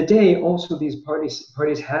the end of the day, also these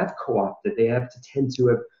parties have co-opted. They have to tend to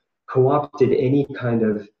have co-opted any kind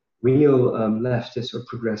of real leftist or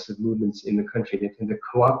progressive movements in the country. They tend to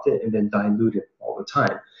co-opt it and then dilute it all the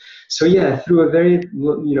time. So yeah, through a very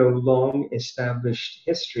long established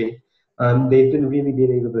history, they've been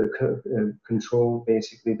able to control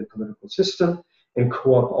basically the political system and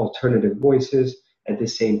co-opt alternative voices at the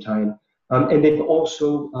same time. And they've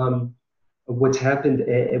also, what's happened,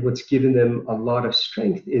 what's given them a lot of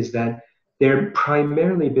strength is that they're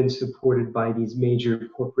primarily been supported by these major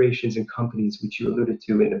corporations and companies, which you alluded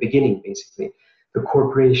to in the beginning, basically. The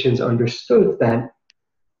corporations understood that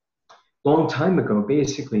long time ago,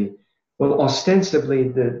 basically, well, ostensibly,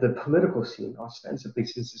 the political scene, ostensibly,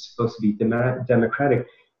 since it's supposed to be democratic,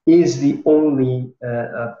 is the only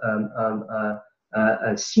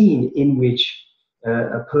scene in which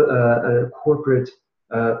a corporate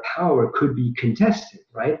power could be contested,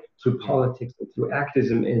 right? Through politics, and through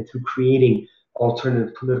activism, and through creating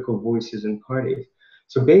alternative political voices and parties.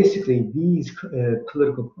 So basically, these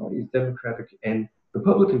political parties, Democratic and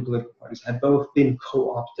Republican political parties, have both been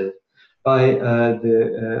co-opted by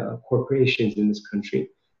the corporations in this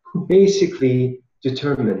country, who basically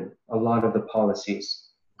determine a lot of the policies,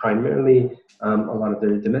 primarily a lot of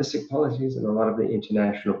the domestic policies and a lot of the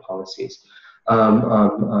international policies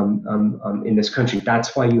in this country.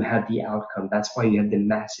 That's why you have the outcome. That's why you have the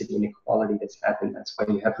massive inequality that's happened. That's why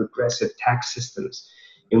you have regressive tax systems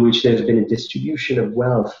in which there's been a distribution of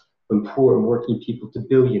wealth from poor and working people to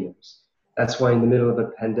billionaires. That's why in the middle of a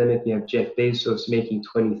pandemic, you have Jeff Bezos making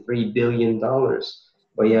 $23 billion,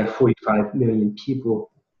 but you have 45 million people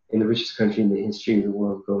in the richest country in the history of the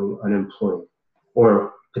world going unemployed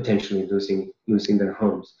or potentially losing their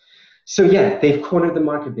homes. So yeah, they've cornered the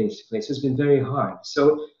market basically. So it's been very hard.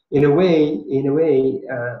 So in a way,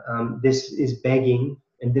 this is begging,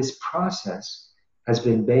 and this process has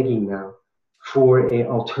been begging now for an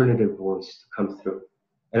alternative voice to come through.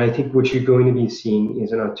 And I think what you're going to be seeing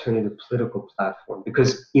is an alternative political platform,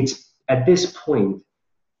 because it's at this point,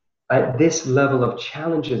 at this level of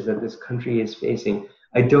challenges that this country is facing,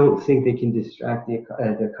 I don't think they can distract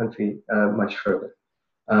the country much further.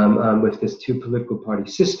 With this two political party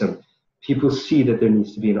system, people see that there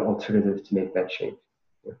needs to be an alternative to make that change.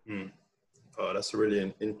 Yeah. Mm. Oh, that's a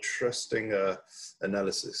really interesting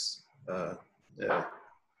analysis. Yeah.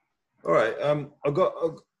 All right.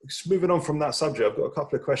 Just moving on from that subject, I've got a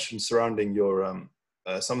couple of questions surrounding your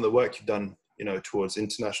some of the work you've done, towards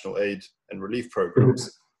international aid and relief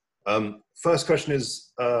programs. First question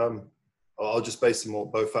is, I'll just base them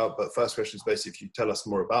both out, but first question is basically if you tell us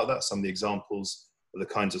more about that, some of the examples of the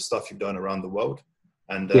kinds of stuff you've done around the world.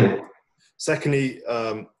 And secondly,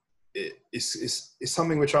 it's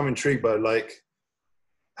something which I'm intrigued by, like,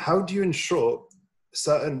 how do you ensure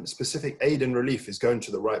certain specific aid and relief is going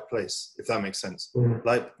to the right place, if that makes sense?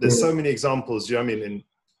 Like, there's so many examples,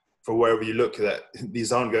 for wherever you look at it,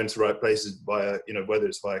 these aren't going to the right places via, whether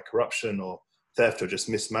it's via corruption or theft or just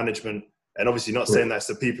mismanagement. And obviously not saying that's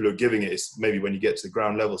the people who are giving it, it's maybe when you get to the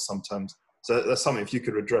ground level sometimes. So that's something, if you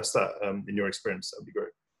could address that in your experience, that'd be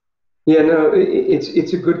great. Yeah, no,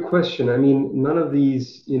 it's a good question. I mean, none of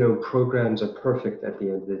these, programs are perfect at the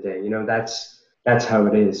end of the day. That's how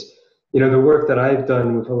it is. The work that I've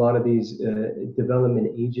done with a lot of these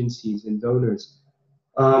development agencies and donors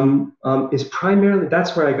is primarily,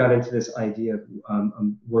 that's where I got into this idea of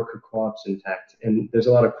worker co-ops, in fact. And there's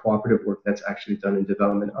a lot of cooperative work that's actually done in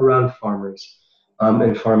development around farmers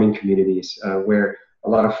and farming communities, where a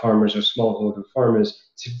lot of farmers or smallholder farmers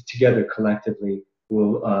together collectively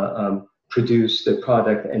will produce the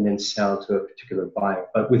product and then sell to a particular buyer.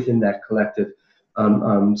 But within that collective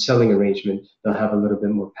selling arrangement, they'll have a little bit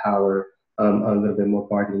more power, a little bit more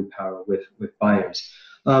bargaining power with buyers.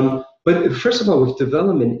 But first of all, with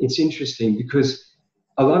development, it's interesting because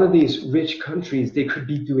a lot of these rich countries, they could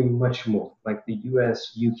be doing much more, like the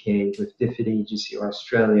US, UK, with DFID agency, or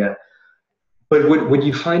Australia. But what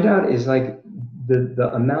you find out is, like, the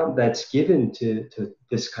amount that's given to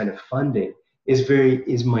this kind of funding is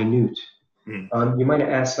minute. You might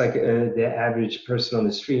ask, like, the average person on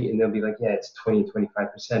the street, and they'll be like, yeah, it's 20,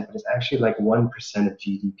 25%, but it's actually like 1% of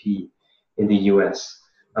GDP in the US.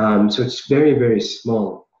 So it's very, very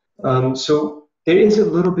small. So there is a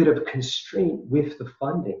little bit of constraint with the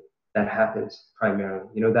funding that happens primarily.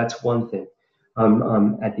 That's one thing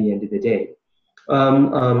at the end of the day.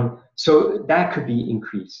 So that could be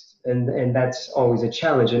increased, and that's always a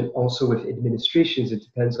challenge. And also with administrations, it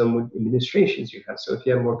depends on what administrations you have. So if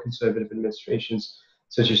you have more conservative administrations,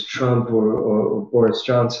 such as Trump or Boris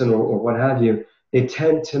Johnson or what have you, they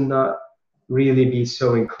tend to not really be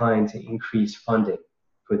so inclined to increase funding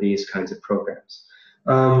for these kinds of programs.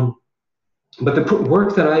 But the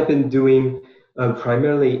work that I've been doing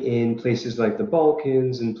primarily in places like the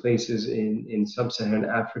Balkans and places in sub-Saharan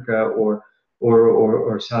Africa or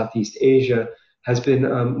Southeast Asia has been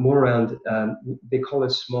more around, they call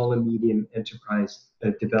it small and medium enterprise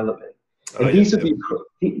development. And these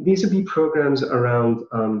would be programs around,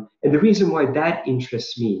 and the reason why that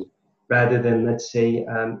interests me, rather than, let's say,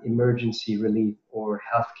 emergency relief or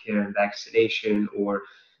healthcare and vaccination, or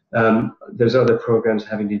there's other programs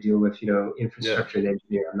having to deal with, infrastructure and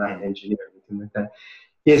engineering. I'm not an engineer or anything like that.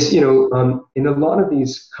 Is, in a lot of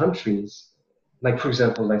these countries, like, for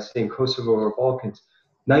example, let's say in Kosovo or Balkans,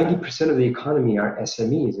 90% of the economy are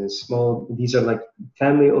SMEs and small. These are like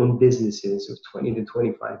family-owned businesses of 20 to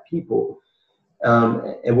 25 people,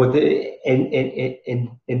 and what they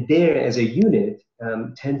and there as a unit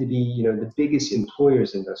tend to be, the biggest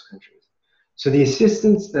employers in those countries. So the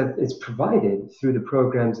assistance that is provided through the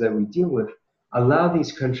programs that we deal with allow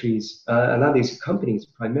these countries, allow these companies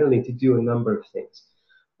primarily to do a number of things.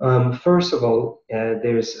 First of all,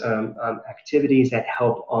 there's activities that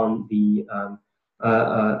help on the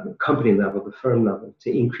company level, the firm level,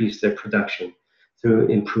 to increase their production through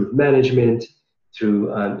improved management,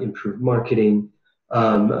 through improved marketing,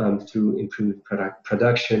 through improved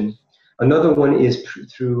production. Another one is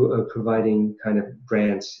through providing kind of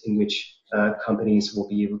grants in which companies will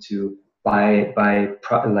be able to buy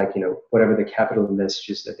whatever the capital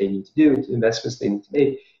investments that they need to do, investments they need to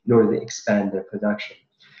make in order to expand their production.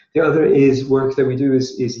 The other is work that we do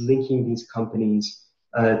is linking these companies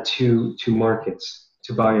to markets,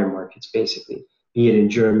 to buyer markets, basically, be it in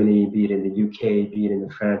Germany, be it in the UK, be it in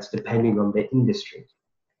France, depending on the industry.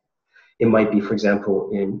 It might be, for example,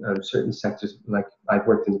 in certain sectors, like I've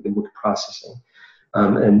worked in wood processing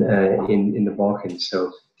and in the Balkans.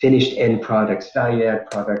 So finished end products,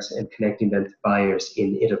 value-add products, and connecting them to buyers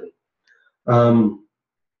in Italy. Or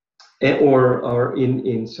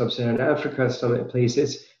in sub-Saharan Africa, some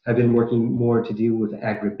places have been working more to do with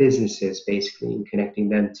agribusinesses, basically, and connecting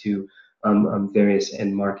them to various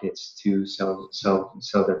end markets to sell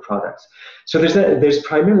their products. So there's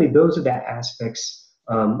primarily those are the aspects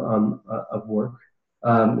of work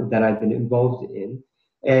that I've been involved in,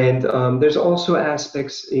 and there's also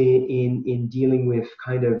aspects in dealing with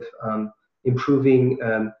kind of improving.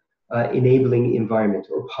 Enabling environment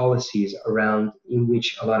or policies around in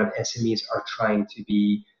which a lot of SMEs are trying to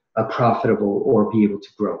be profitable or be able to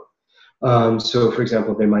grow. So, for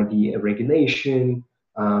example, there might be a regulation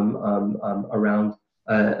around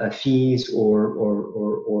fees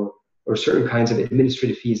or certain kinds of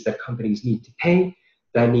administrative fees that companies need to pay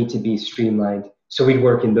that need to be streamlined. So we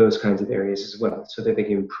work in those kinds of areas as well, so that they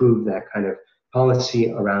can improve that kind of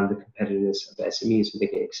policy around the competitiveness of SMEs, so they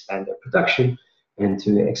can expand their production and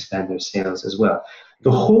to expand their sales as well.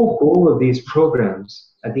 The whole goal of these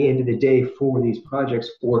programs, at the end of the day, for these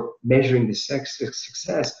projects or measuring the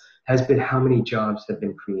success, has been how many jobs have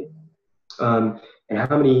been created, and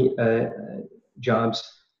how many jobs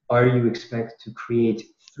are you expect to create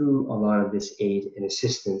through a lot of this aid and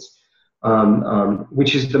assistance,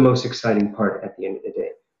 which is the most exciting part at the end of the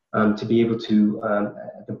day. To be able to,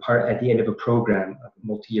 at the end of a program, a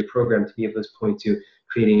multi-year program, to be able to point to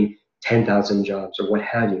creating 10,000 jobs or what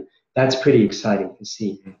have you. That's pretty exciting to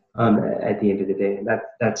see at the end of the day, and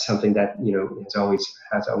that's something that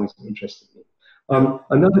has always interested me.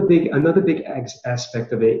 Another big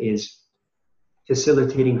aspect of it is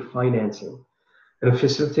facilitating financing, and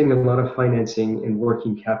facilitating a lot of financing and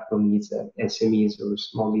working capital needs that SMEs or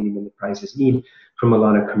small medium enterprises need from a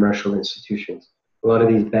lot of commercial institutions. A lot of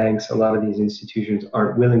these banks, a lot of these institutions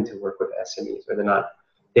aren't willing to work with SMEs, or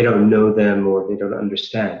they don't know them or they don't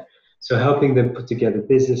understand. So helping them put together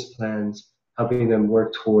business plans, helping them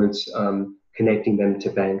work towards connecting them to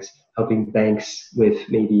banks, helping banks with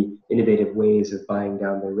maybe innovative ways of buying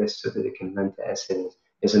down their risk so that they can lend to SMEs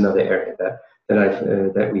is another area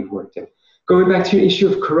that we've worked in. Going back to your issue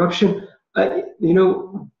of corruption,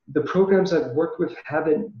 the programs I've worked with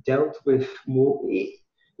haven't dealt with more.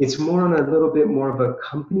 It's more on a little bit more of a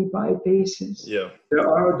company-by basis. Yeah. There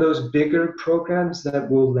are those bigger programs that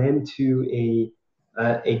will lend to a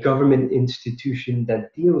government institution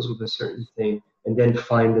that deals with a certain thing and then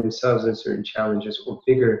find themselves in certain challenges, or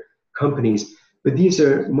bigger companies. But these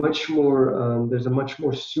are much more, there's a much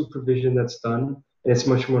more supervision that's done, and it's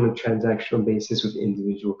much more on a transactional basis with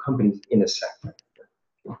individual companies in a sector.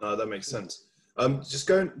 That makes sense. Just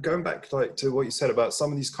going back to what you said about some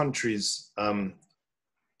of these countries,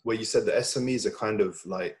 where you said the SMEs are kind of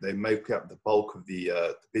like, they make up the bulk of the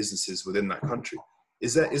businesses within that country.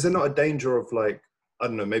 Is there not a danger of, like, I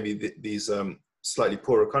don't know, maybe these slightly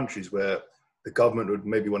poorer countries where the government would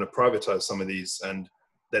maybe want to privatize some of these, and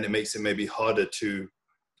then it makes it maybe harder to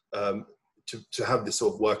have this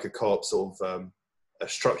sort of worker co-op sort of a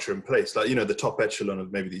structure in place, like, the top echelon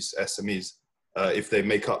of maybe these SMEs, if they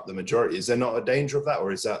make up the majority. Is there not a danger of that,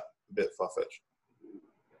 or is that a bit far-fetched?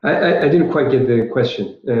 I didn't quite get the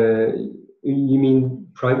question. You mean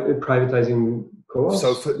privatizing co-ops?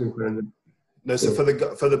 So for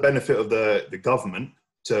the benefit of the government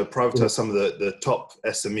to privatize some of the top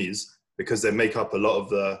SMEs, because they make up a lot of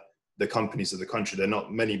the companies of the country. They're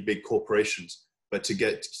not many big corporations, but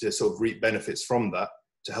to sort of reap benefits from that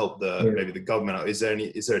to help maybe the government out. Is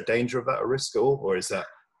there a danger of that, a risk at all, or is that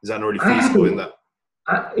not really feasible in that?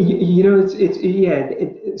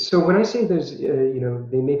 So when I say there's,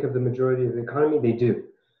 they make up the majority of the economy, they do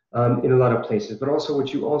in a lot of places. But also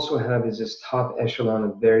what you also have is this top echelon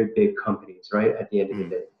of very big companies, right, at the end of the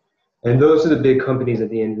day. And those are the big companies at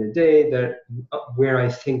the end of the day where I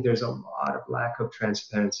think there's a lot of lack of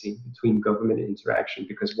transparency between government interaction.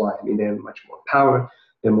 Because why? I mean, they have much more power.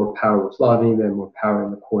 They have more power with lobbying. They have more power in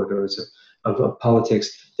the corridors of politics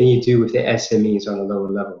than you do with the SMEs on a lower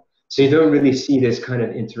level. So you don't really see this kind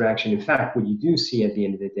of interaction. In fact, what you do see at the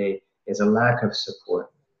end of the day is a lack of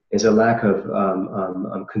support, is a lack of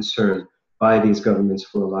concern by these governments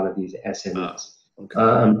for a lot of these SMEs.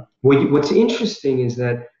 Okay. What's interesting is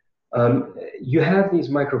that you have these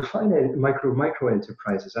micro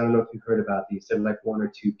enterprises. I don't know if you've heard about these. They're like one or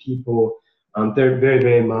two people, They're very,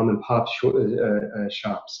 very mom and pop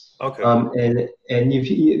shops. Okay. And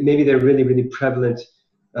maybe they're really, really prevalent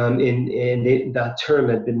that term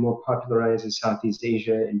had been more popularized in Southeast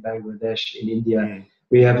Asia, in Bangladesh, in India.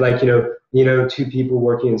 We have like, two people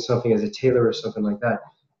working in something as a tailor or something like that.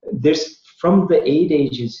 There's from the aid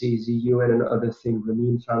agencies, the UN and other things,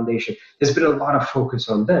 Ramin Foundation, there's been a lot of focus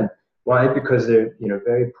on them. Why? Because they're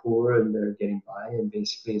very poor and they're getting by, and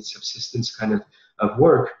basically it's subsistence kind of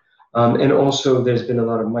work. And also there's been a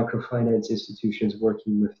lot of microfinance institutions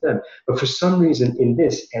working with them. But for some reason in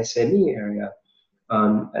this SME area,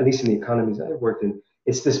 at least in the economies I've worked in,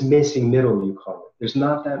 it's this missing middle, you call it. There's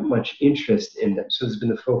not that much interest in them. So there's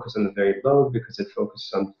been a focus on the very low because it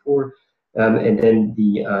focuses on the poor, and then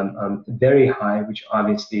the very high, which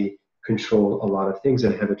obviously control a lot of things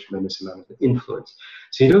and have a tremendous amount of influence.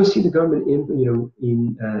 So you don't see the government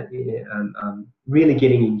really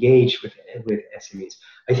getting engaged with SMEs.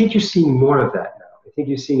 I think you're seeing more of that now. I think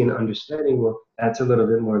you're seeing an understanding, well, that's a little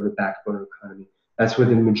bit more of the backbone economy. That's where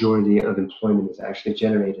the majority of employment is actually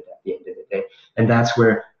generated at the end of the day. And that's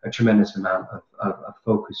where a tremendous amount of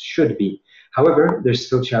focus should be. However, there's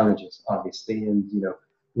still challenges, obviously, and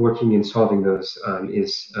working and solving those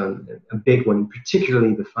is a big one,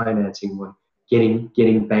 particularly the financing one,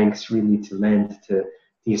 getting banks really to lend to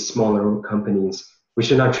these smaller companies,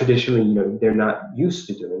 which are not traditionally, they're not used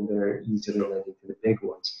to doing. They're easily lending to the big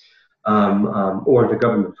ones, or the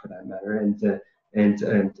government for that matter, and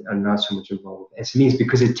not so much involved with SMEs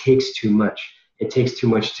because it takes too much. It takes too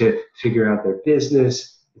much to figure out their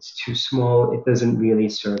business. It's too small. It doesn't really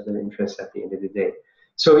serve their interests at the end of the day.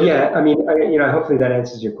 So yeah, I mean, hopefully that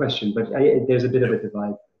answers your question, but there's a bit of a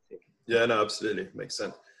divide, I think. Yeah, no, absolutely. Makes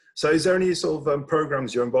sense. So is there any sort of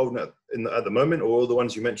programs you're involved in at the moment, or all the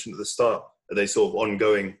ones you mentioned at the start, are they sort of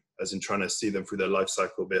ongoing, as in trying to see them through their life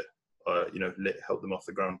cycle a bit, help them off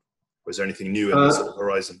the ground? Or is there anything new in the sort of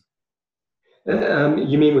horizon?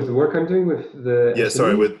 You mean with the work I'm doing with the SME?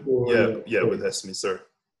 Sorry, with SME, sorry.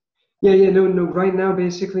 No. Right now,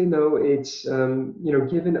 basically, no. It's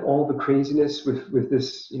given all the craziness with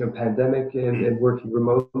this pandemic and working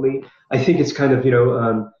remotely, I think it's kind of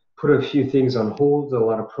put a few things on hold, a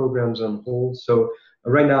lot of programs on hold. So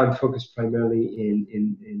right now, I'm focused primarily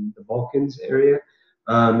in the Balkans area,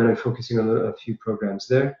 and I'm focusing on a few programs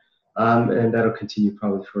there, and that'll continue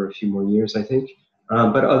probably for a few more years, I think.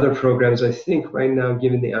 But other programs, I think, right now,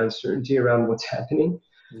 given the uncertainty around what's happening.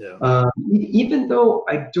 Even though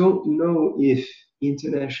I don't know if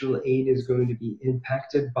international aid is going to be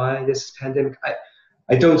impacted by this pandemic,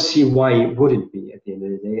 I don't see why it wouldn't be at the end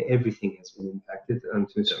of the day. Everything has been impacted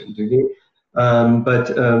to a certain degree.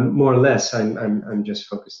 But more or less, I'm just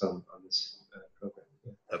focused on this program.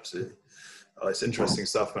 Yeah. Absolutely. Oh, it's interesting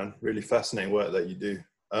stuff, man. Really fascinating work that you do.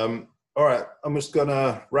 All right, I'm just going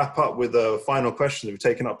to wrap up with a final question. We've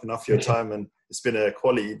taken up enough of your time and it's been a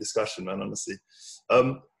quality discussion, man, honestly.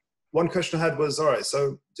 One question I had was, all right,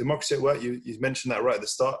 so Democracy at Work, you mentioned that right at the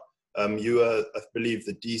start. You are, I believe,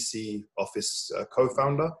 the DC office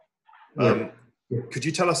co-founder. Could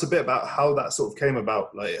you tell us a bit about how that sort of came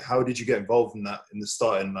about? Like, how did you get involved in that in the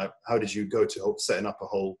start? And like, how did you go to setting up a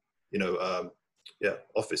whole,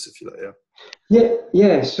 office, if you like,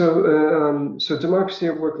 Yeah. So Democracy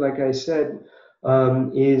at Work, like I said,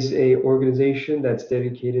 is a organization that's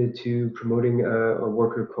dedicated to promoting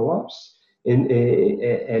worker co-ops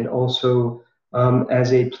and also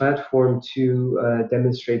as a platform to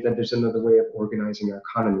demonstrate that there's another way of organizing our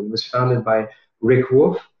economy. It was founded by Rick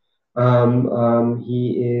Wolff.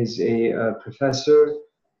 He is a professor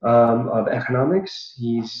of economics.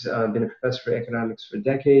 He's been a professor of economics for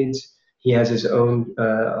decades. He has his own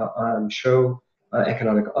show,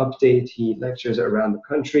 Economic Update. He lectures around the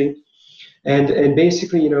country. And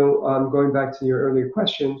basically, going back to your earlier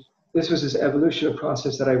question, this was this evolutionary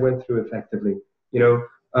process that I went through effectively.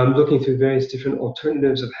 Looking through various different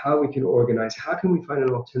alternatives of how we can organize. How can we find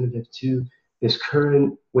an alternative to this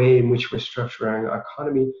current way in which we're structuring our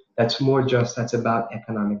economy that's more just, that's about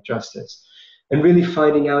economic justice? And really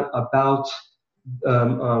finding out about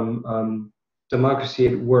Democracy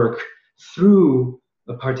at Work through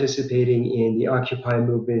participating in the Occupy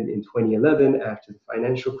movement in 2011 after the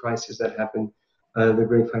financial crisis that happened, the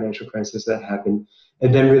great financial crisis that happened,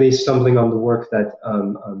 and then really stumbling on the work that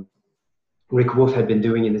Rick Wolff had been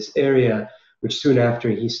doing in this area, which soon after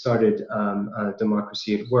he started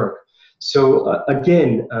Democracy at Work. So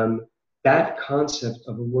again, that concept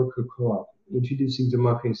of a worker co-op, introducing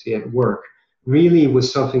Democracy at Work, really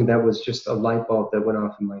was something that was just a light bulb that went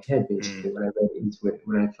off in my head, basically, when I read into it,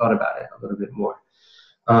 when I thought about it a little bit more.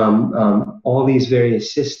 All these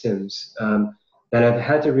various systems, that have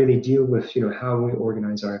had to really deal with, how we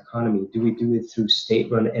organize our economy. Do we do it through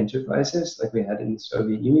state-run enterprises like we had in the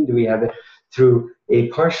Soviet Union? Do we have it through a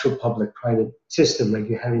partial public-private system like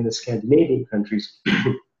you have in the Scandinavian countries?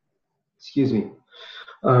 Excuse me.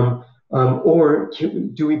 Or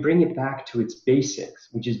do we bring it back to its basics,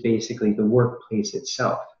 which is basically the workplace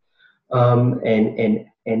itself, and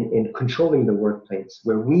controlling the workplace,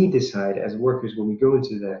 where we decide as workers when we go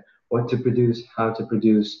into there what to produce, how to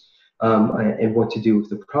produce, and what to do with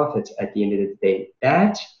the profits at the end of the day.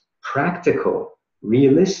 That practical,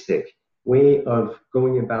 realistic way of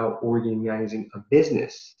going about organizing a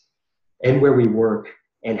business and where we work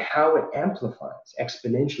and how it amplifies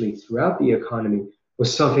exponentially throughout the economy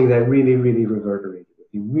was something that really, really reverberated with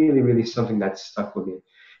me, really, really something that stuck with me.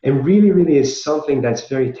 And really, really is something that's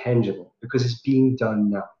very tangible because it's being done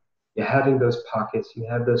now. You're having those pockets, you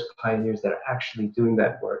have those pioneers that are actually doing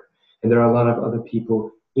that work. And there are a lot of other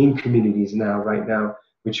people in communities right now,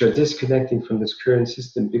 which are disconnecting from this current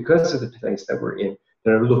system because of the place that we're in,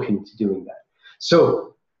 that are looking to doing that.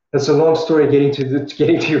 So that's a long story getting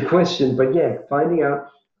to your question, but yeah, finding out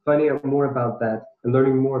more about that and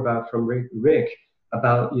learning more from Rick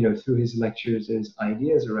about, through his lectures and his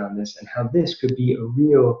ideas around this and how this could be a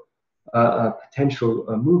real potential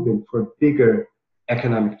movement for bigger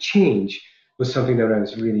economic change was something that I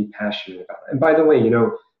was really passionate about. And by the way,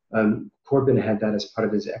 Corbyn had that as part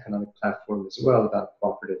of his economic platform as well about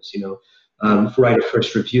cooperatives, right of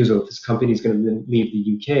first refusal. If this company is going to leave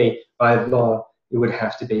the UK, by law, it would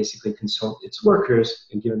have to basically consult its workers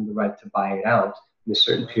and give them the right to buy it out in a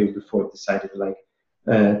certain period before it decided to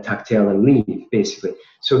tuck tail and leave, basically.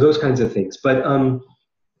 So those kinds of things. But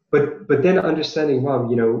then understanding,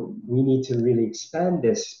 we need to really expand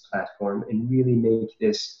this platform and really make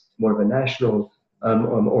this more of a national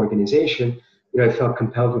organization. I felt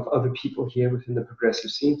compelled with other people here within the progressive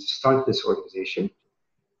scene to start this organization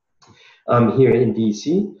here in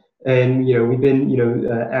DC. And, we've been,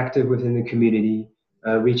 active within the community,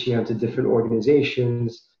 reaching out to different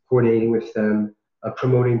organizations, coordinating with them,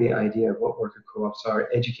 promoting the idea of what worker co-ops are,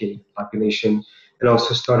 educating the population, and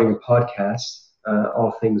also starting a podcast,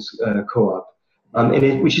 All Things Co-op.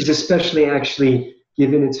 Which is especially actually,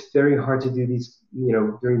 given it's very hard to do these,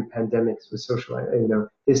 during the pandemics with social,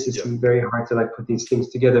 distancing, very hard to put these things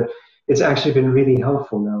together. It's actually been really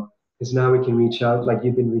helpful now, because now we can reach out, like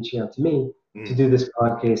you've been reaching out to me, to do this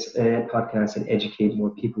podcast and educate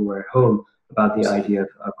more people who are at home about the idea of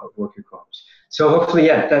worker co-ops. So hopefully,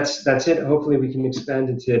 that's it. Hopefully we can expand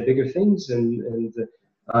into bigger things and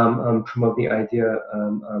promote the idea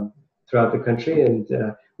throughout the country. And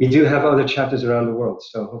we do have other chapters around the world,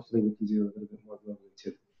 so hopefully we can do a little bit more globally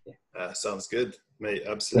too. Yeah. Sounds good, mate.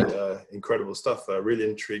 Absolutely incredible stuff. Really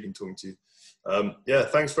intriguing talking to you.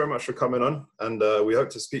 Thanks very much for coming on, and we hope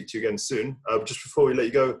to speak to you again soon. Just before we let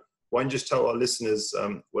you go, why don't you just tell our listeners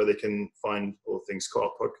where they can find All Things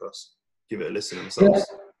Co-op podcast? Give it a listen themselves.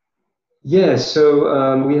 Yeah,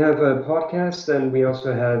 so we have a podcast and we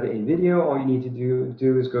also have a video. All you need to do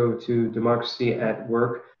is go to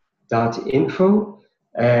democracyatwork.info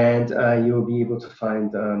and you'll be able to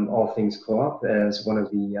find All Things Co-op as one of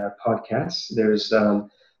the podcasts. There's a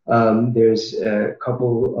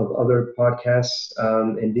couple of other podcasts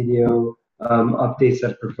and video updates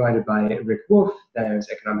that are provided by Rick Wolf. There's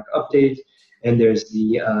Economic Update, and there's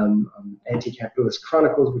the Anti-Capitalist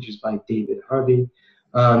Chronicles, which is by David Harvey,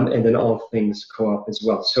 and then All Things Co-op as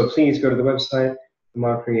well. So please go to the website,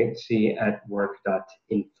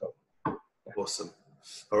 democracyatwork.info. Awesome.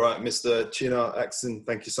 All right, Mr. Chinar Akson,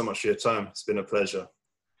 thank you so much for your time. It's been a pleasure.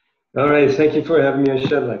 All right, thank you for having me on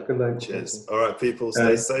Shed Life. Good luck. Cheers. All right, people,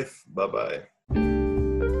 stay safe. Bye-bye.